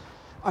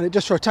 and it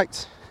just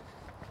rotates.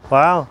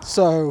 Wow.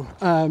 So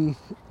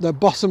the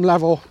bottom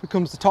level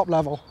becomes the top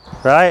level,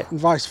 Right. and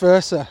vice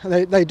versa.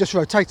 They just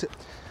rotate it,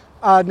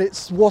 and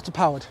it's water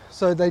powered.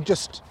 So they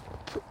just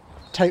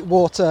take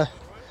water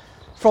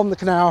from the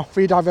canal,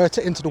 redivert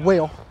it into the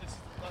wheel,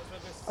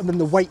 and then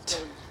the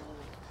weight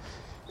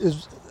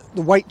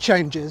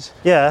changes,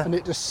 Yeah. and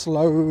it just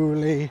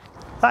slowly.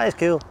 That is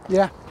cool.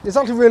 Yeah, it's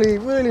actually really,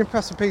 really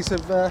impressive piece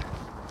of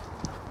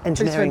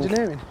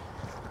Engineering.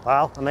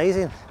 Wow.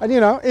 Amazing. And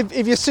you know,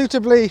 if you're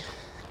suitably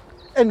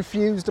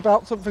enthused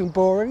about something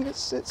boring,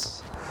 it's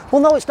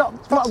Well, no, it's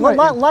not.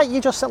 Fascinating.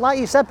 Like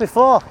you said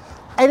before,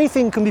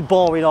 anything can be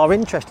boring or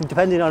interesting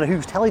depending on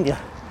who's telling you.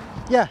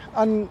 yeah.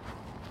 And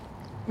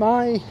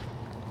some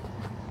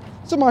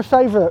of my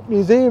favourite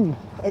museum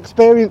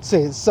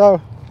experiences.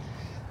 So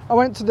I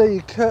went to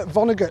the Kurt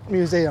Vonnegut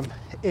Museum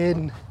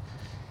in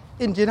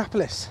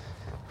Indianapolis.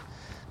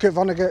 Kurt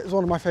Vonnegut is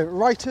one of my favourite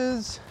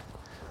writers.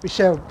 We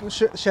share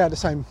the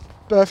same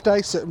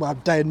birthday,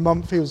 day and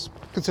month. He was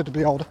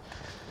considerably older,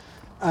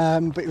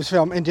 but it was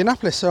from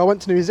Indianapolis. So I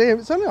went to the museum.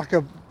 It's only like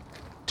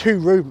 2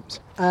 rooms,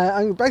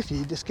 and basically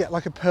you just get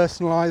like a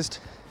personalised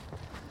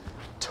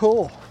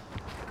tour.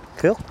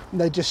 Cool.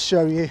 And they just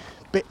show you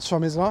bits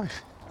from his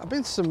life. I've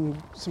been to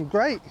some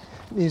great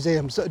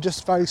museums that are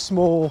just very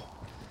small,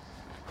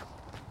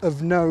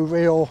 of no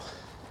real.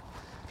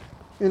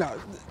 You know,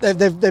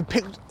 they've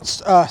picked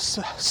a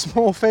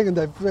small thing and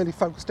they've really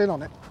focused in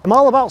on it. I'm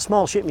all about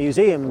small ship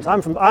museums.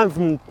 I'm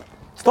from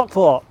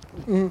Stockport.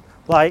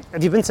 Like,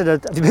 have you been to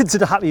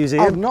the Hat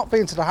Museum? I've not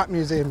been to the Hat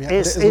Museum yet, but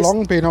It's- it has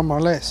long been on my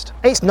list.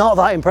 It's not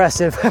that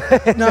impressive.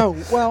 No,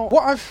 well,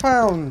 what I've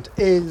found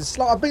is,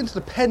 like, I've been to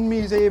the Pen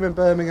Museum in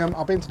Birmingham,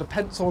 I've been to the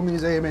Pencil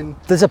Museum in,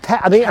 There's a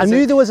I knew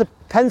Keswick. there was a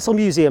pencil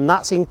museum.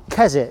 That's in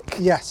Keswick.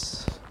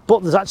 yes.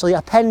 But there's actually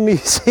a pen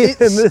museum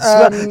It's, as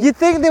well. You'd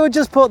think they would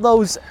just put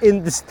those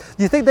in this.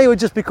 You think they would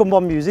just become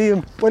one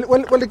museum.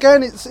 Well,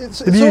 again, it's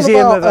The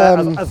museum all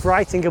about, of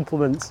writing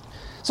implements.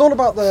 it's all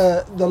about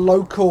the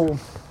local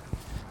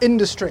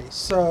industry.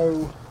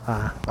 So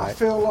Ah, I right.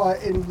 feel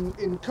like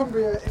in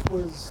Cumbria, it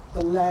was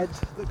the lead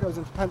that goes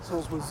into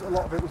pencils, a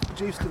lot of it was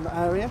produced in the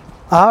area.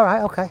 All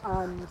right. Okay.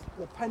 And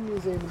the Pen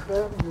Museum in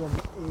Birmingham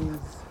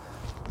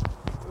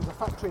was a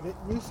factory that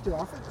used to,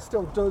 I think it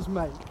still does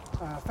make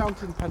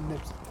fountain pen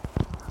nibs.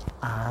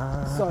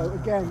 So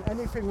again,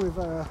 anything with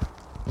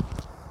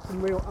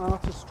some real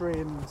artistry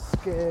and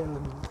skill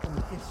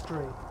and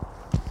history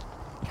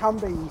can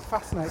be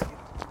fascinating,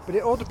 but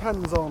it all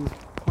depends on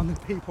the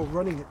people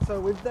running it.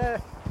 So if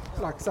they're,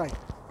 like I say,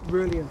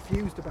 really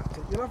enthused about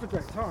it, you'll have a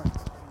great time.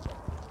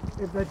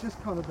 If they're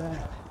just kind of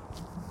there,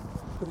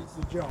 but it's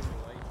the job.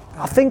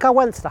 I think I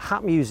went to the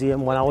Hat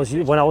Museum when I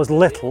was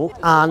little,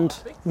 and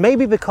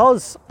maybe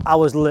because I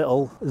was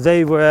little,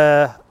 they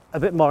were a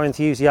bit more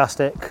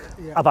enthusiastic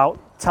about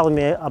telling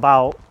me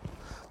about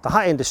the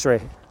hat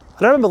industry.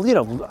 And I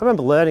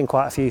remember learning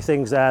quite a few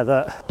things there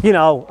that,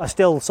 are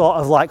still sort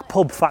of like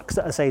pub facts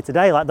that I say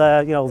today, like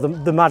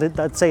the mad,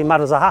 they'd say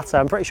mad as a hatter.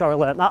 I'm pretty sure I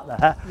learnt that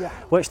there, Yeah.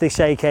 which they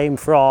say came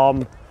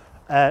from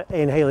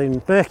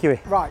inhaling mercury.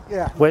 Right,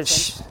 yeah.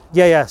 Which,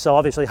 yeah. So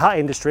obviously, hat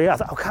industry. I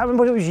can't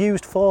remember what it was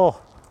used for.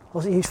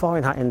 What was it used for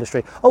in hat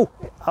industry? Oh,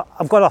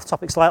 I've gone off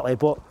topic slightly,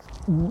 but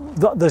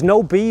there's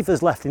no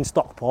beavers left in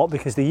Stockport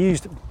because they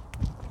used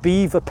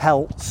beaver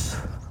pelts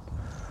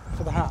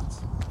For the hats.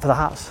 for the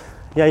hats.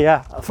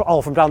 Yeah,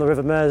 all from down the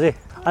River Mersey.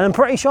 And I'm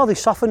pretty sure they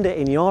softened it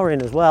in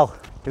urine as well.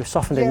 It was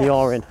softened in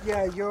urine.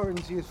 Yeah,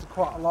 urine's used for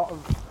quite a lot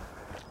of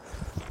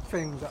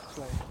things,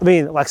 actually. I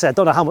mean, like I said, I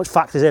don't know how much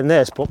fact is in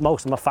this, but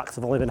most of my facts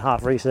have only been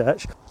half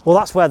research. Well,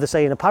 that's where they're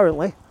saying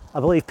apparently, I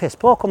believe piss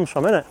poor comes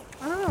from, isn't it?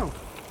 Oh.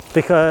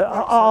 Because,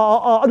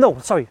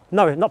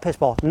 no, not piss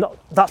poor. No,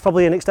 that's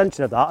probably an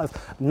extension of that,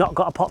 of not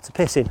got a pot to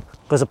piss in.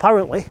 Because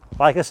apparently,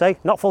 like I say,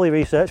 not fully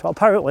researched, but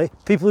apparently,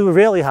 people who were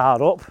really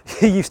hard up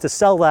used to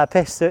sell their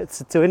piss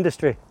to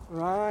industry.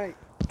 Right.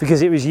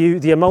 Because it was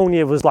the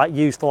ammonia was like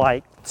used for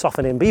like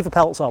softening beaver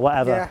pelts or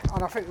whatever. Yeah,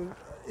 and I think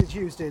it's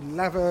used in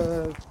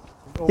leather.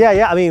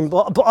 Yeah, I mean,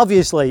 but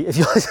obviously, if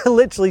you're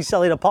literally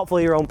selling a pot full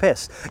of your own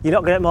piss, you're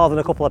not going to get more than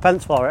a couple of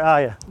pence for it,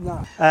 are you?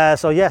 No.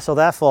 So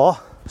therefore,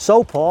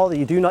 so poor that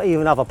you do not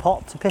even have a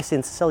pot to piss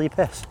in to sell your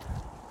piss.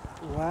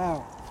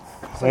 Wow.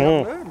 So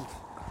I've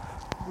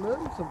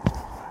learned something.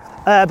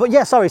 But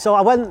yeah, sorry, so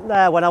I went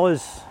there when I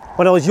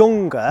was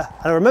younger,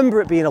 and I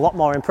remember it being a lot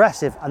more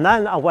impressive. And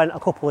then I went a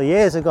couple of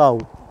years ago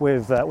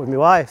with my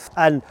wife,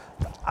 and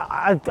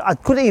I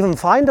couldn't even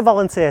find a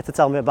volunteer to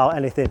tell me about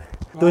anything.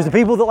 There was the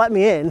people that let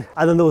me in,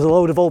 and then there was a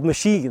load of old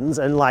machines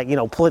and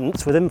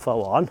plinths with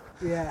info on.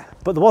 Yeah.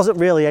 But there wasn't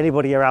really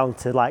anybody around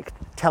to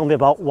tell me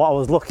about what I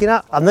was looking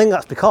at. I think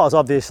that's because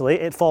obviously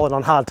it'd fallen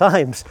on hard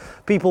times.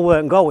 People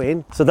weren't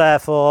going, so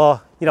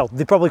therefore,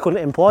 they probably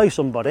couldn't employ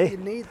somebody. You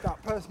need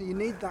that person, you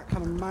need that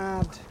kind of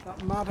mad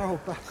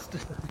old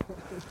bastard.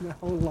 Their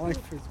whole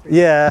life has been.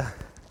 Yeah.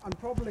 And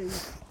probably,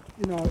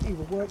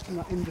 either worked in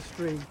that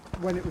industry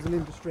when it was an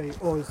industry,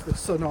 or is the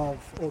son of,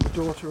 or the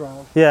daughter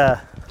of. Yeah.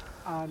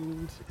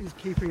 And is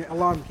keeping it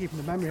alive and keeping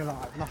the memory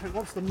alive. And I think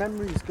once the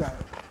memories go,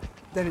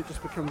 then it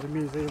just becomes a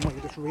museum where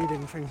you're just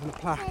reading things on a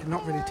plaque and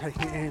not really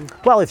taking it in.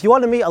 Well, if you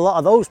want to meet a lot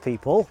of those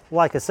people,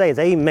 like I say,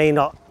 they may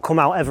not come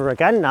out ever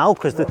again now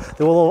because they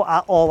will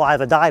all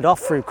either died off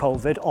through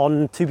COVID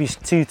or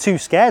too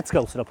scared to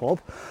go to the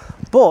pub.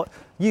 But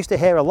used to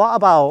hear a lot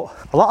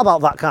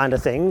about that kind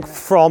of thing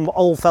from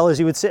old fellas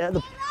who would sit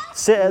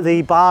at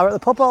the bar at the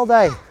pub all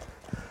day.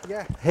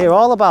 Yeah. Hear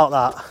all about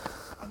that.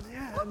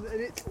 And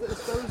it's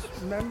those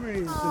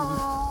memories, and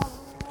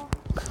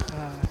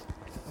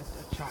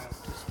a child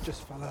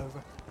just fell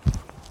over.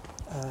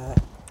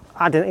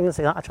 I didn't even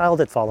see that. A child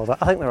did fall over.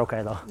 I think they're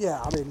okay though.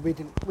 Yeah, I mean we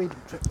didn't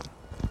trip.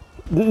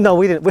 No,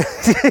 we didn't.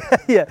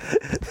 Yeah,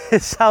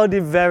 it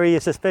sounded very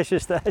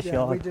suspicious there, Yeah,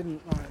 Sean. we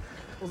didn't.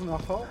 It wasn't our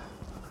fault,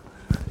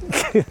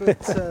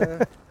 but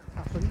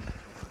happened.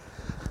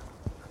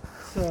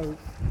 So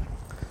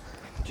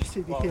just see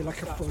if you hear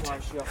like a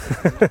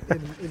thud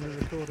in the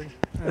recording.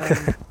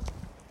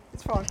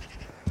 It's fine.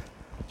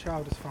 The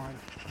child is fine.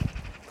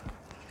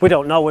 We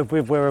don't know.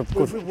 We're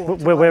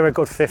a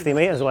good 50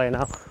 metres away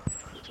now.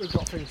 We've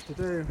got things to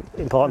do.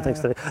 Important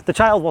things to do. The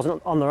child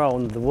wasn't on their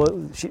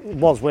own. She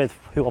was with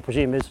who I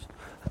presume is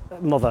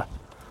mother.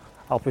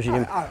 I'll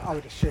presume. I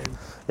would assume.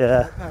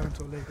 Yeah. Parent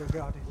or legal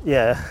guardian.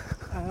 Yeah.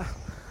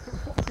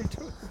 What are you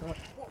talking about?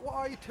 What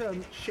are you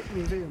termed shit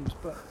museums?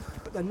 But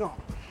they're not.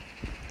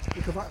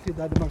 Because actually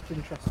they're the most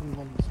interesting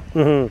ones.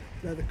 Mm-hmm.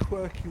 They're the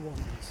quirky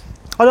ones.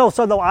 And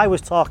also, though, I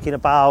was talking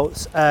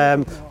about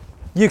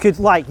you could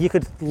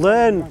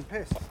learn.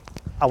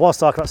 I was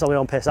talking about selling your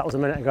own piss. That was a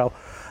minute ago.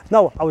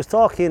 No, I was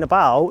talking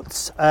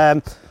about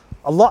a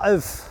lot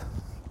of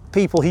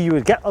people who you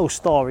would get those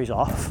stories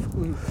off.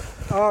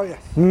 Oh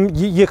yes. You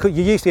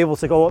used to be able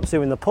to go up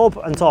to in the pub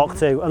and talk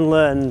to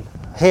and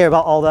hear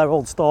about all their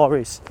old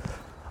stories,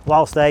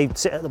 whilst they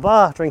sit at the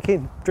bar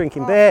drinking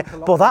beer.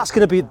 But that's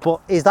going to be.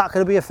 But is that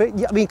going to be a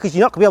thing? I mean, because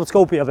you're not going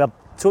to be able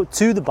to go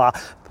to the bar.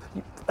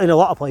 In a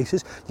lot of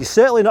places, you're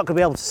certainly not going to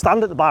be able to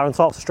stand at the bar and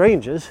talk to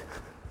strangers.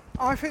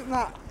 I think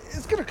that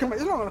it's going to come.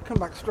 It's not going to come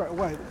back straight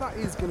away, but that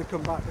is going to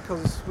come back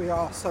because we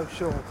are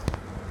social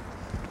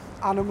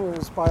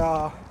animals by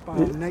our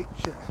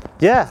nature.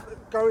 Yeah.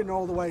 Going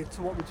all the way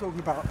to what we're talking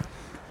about,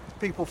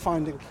 people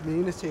finding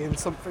community in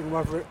something,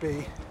 whether it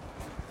be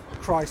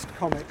Christ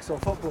comics or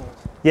football.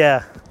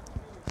 Yeah.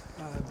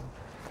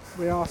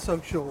 We are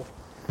social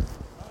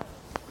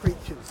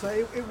creatures, so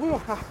it will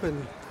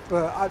happen.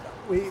 But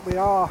we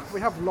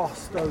have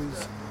lost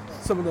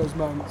some of those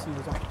moments and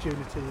those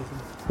opportunities.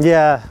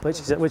 Yeah, which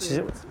is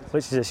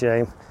a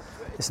shame.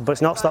 But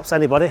it's not stopped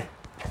anybody.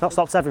 Not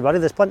stopped everybody.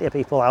 There's plenty of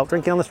people out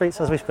drinking on the streets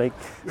as we speak.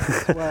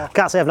 Well,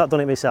 can't say I've not done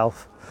it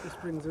myself. This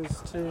brings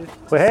us to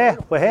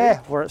We're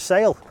here. We're at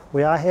Sale.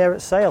 We are here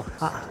at Sale.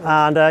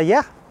 And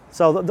yeah.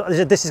 So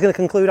this is going to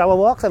conclude our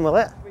walk then, will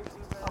it?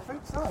 I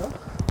think so.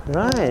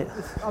 Right.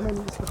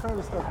 It's the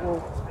furthest I've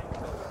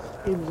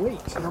walked in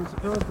weeks, and I'm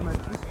surprised I made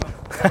it this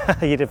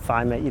time. You did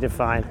fine, mate. You did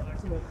fine.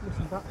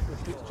 Listen back to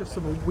this, it's just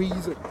some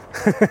wheezing.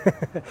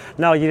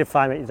 No, you did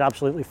fine, mate. You did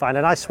absolutely fine.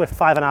 A nice swift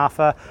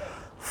 5.5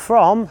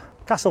 from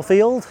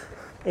Castlefield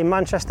in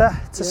Manchester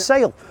to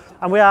Sale.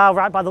 And we are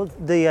right by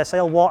the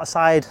Sale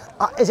Waterside.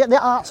 Is it the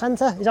Art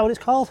Centre? Is that what it's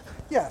called?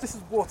 Yeah, this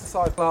is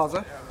Waterside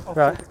Plaza, opposite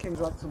Right. the King's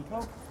Ransom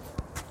pub.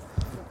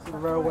 That's the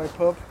railway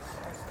pub.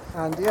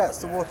 And yeah, it's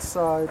the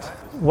Waterside.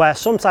 where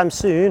sometime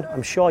soon,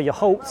 I'm sure you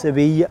hope to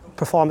be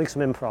performing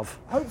some improv.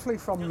 Hopefully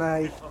from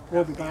May,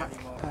 we'll be back.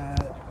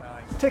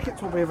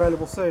 Tickets will be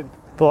available soon.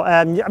 But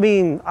I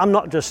mean, I'm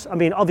not just, I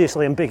mean,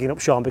 obviously I'm bigging up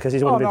Sean because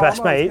he's one of my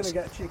best mates. I'm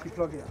going to get a cheeky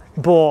plug here.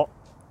 But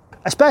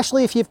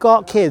especially if you've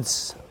got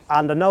kids,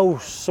 and I know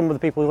some of the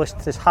people who listen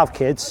to this have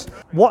kids,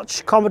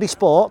 watch Comedy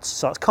Sports.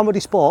 So it's Comedy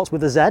Sports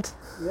with a Z.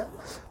 Yeah.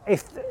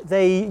 If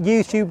they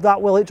YouTube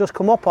that, will it just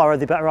come up, or are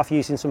they better off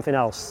using something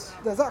else?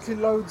 There's actually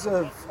loads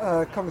of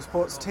Comedy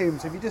Sports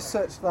teams. If you just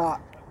search that,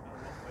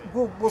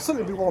 we'll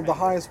certainly be one of the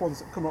highest ones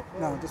that come up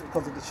now, just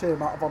because of the sheer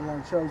amount of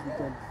online shows we've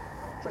done.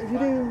 But if you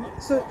do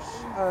search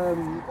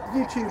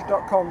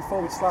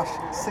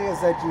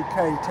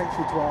youtube.com/CSZUK, takes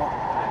you to our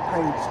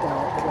page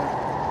directly.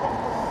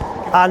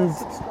 And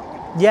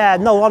yeah,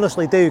 no,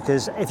 honestly do,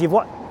 because if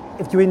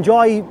you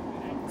enjoy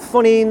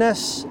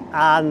funniness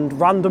and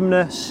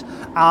randomness,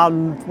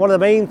 and one of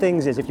the main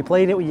things is if you're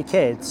playing it with your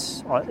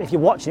kids, or if you're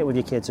watching it with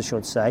your kids, I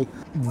should say,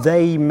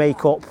 they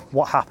make up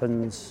what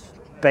happens.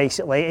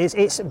 Basically,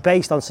 it's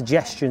based on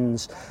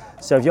suggestions.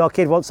 So if your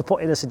kid wants to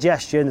put in a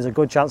suggestion, there's a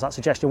good chance that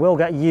suggestion will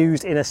get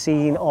used in a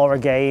scene or a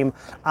game.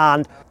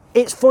 And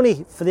it's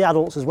funny for the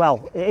adults as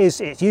well.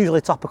 It's usually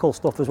topical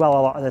stuff as well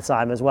a lot of the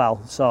time as well.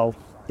 So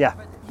yeah.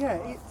 Yeah,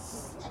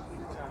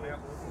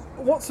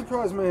 what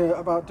surprised me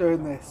about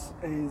doing this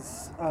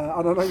is,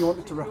 and I know you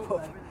wanted to wrap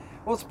up,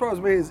 what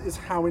surprised me is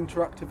how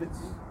interactive it's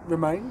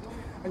remained.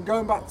 And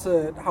going back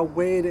to how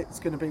weird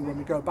it's going to be when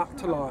we go back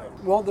to live,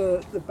 one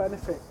of the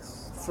benefits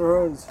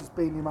for us has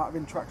been the amount of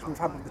interaction we've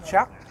had with the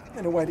chat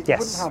in a way that you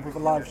wouldn't have with a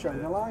live show.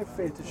 In a live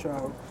theatre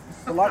show,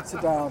 the lights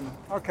are down,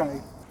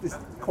 okay, it's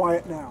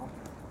quiet now,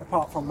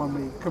 apart from when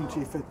we come to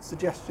you for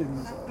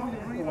suggestions or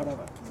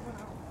whatever.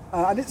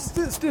 And it's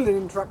still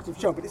an interactive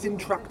show, but it's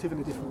interactive in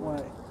a different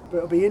way. But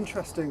it'll be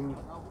interesting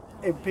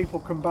if people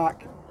come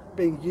back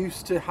being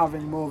used to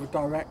having more of a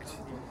direct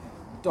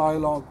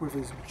dialogue with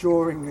us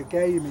during a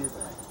game even,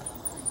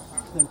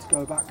 than to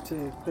go back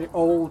to the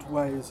old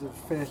ways of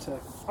theatre.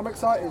 I'm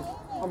excited.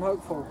 I'm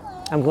hopeful.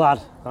 I'm glad.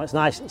 No, it's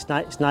nice. It's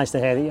nice to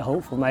hear that you're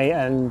hopeful, mate.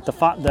 And the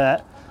fact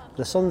that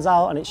the sun's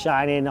out and it's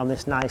shining on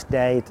this nice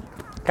day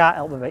can't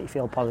help but make you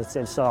feel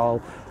positive.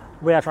 So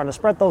we are trying to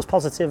spread those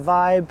positive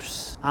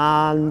vibes.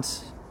 And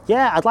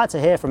yeah, I'd like to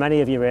hear from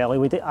any of you really.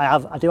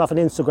 I do have an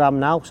Instagram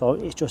now, so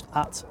it's just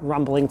at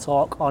Rambling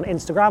Talk on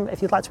Instagram.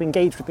 If you'd like to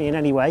engage with me in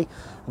any way,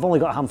 I've only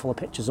got a handful of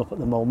pictures up at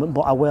the moment,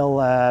 but I will.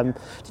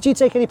 Did you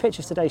take any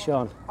pictures today,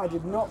 Sean? I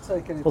did not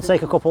take any. We'll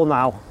take a couple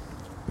now.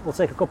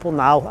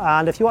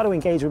 And if you want to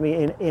engage with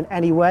me in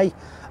any way,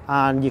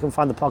 and you can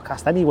find the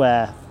podcast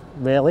anywhere,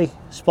 really,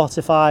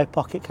 Spotify,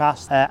 Pocket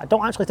Cast. I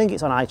don't actually think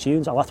it's on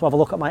iTunes. I'll have to have a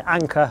look at my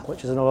Anchor,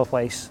 which is another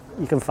place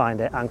you can find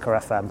it, Anchor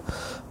FM.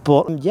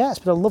 But yeah, it's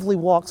been a lovely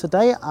walk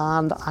today,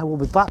 and I will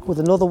be back with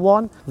another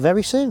one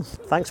very soon.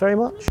 Thanks very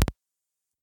much.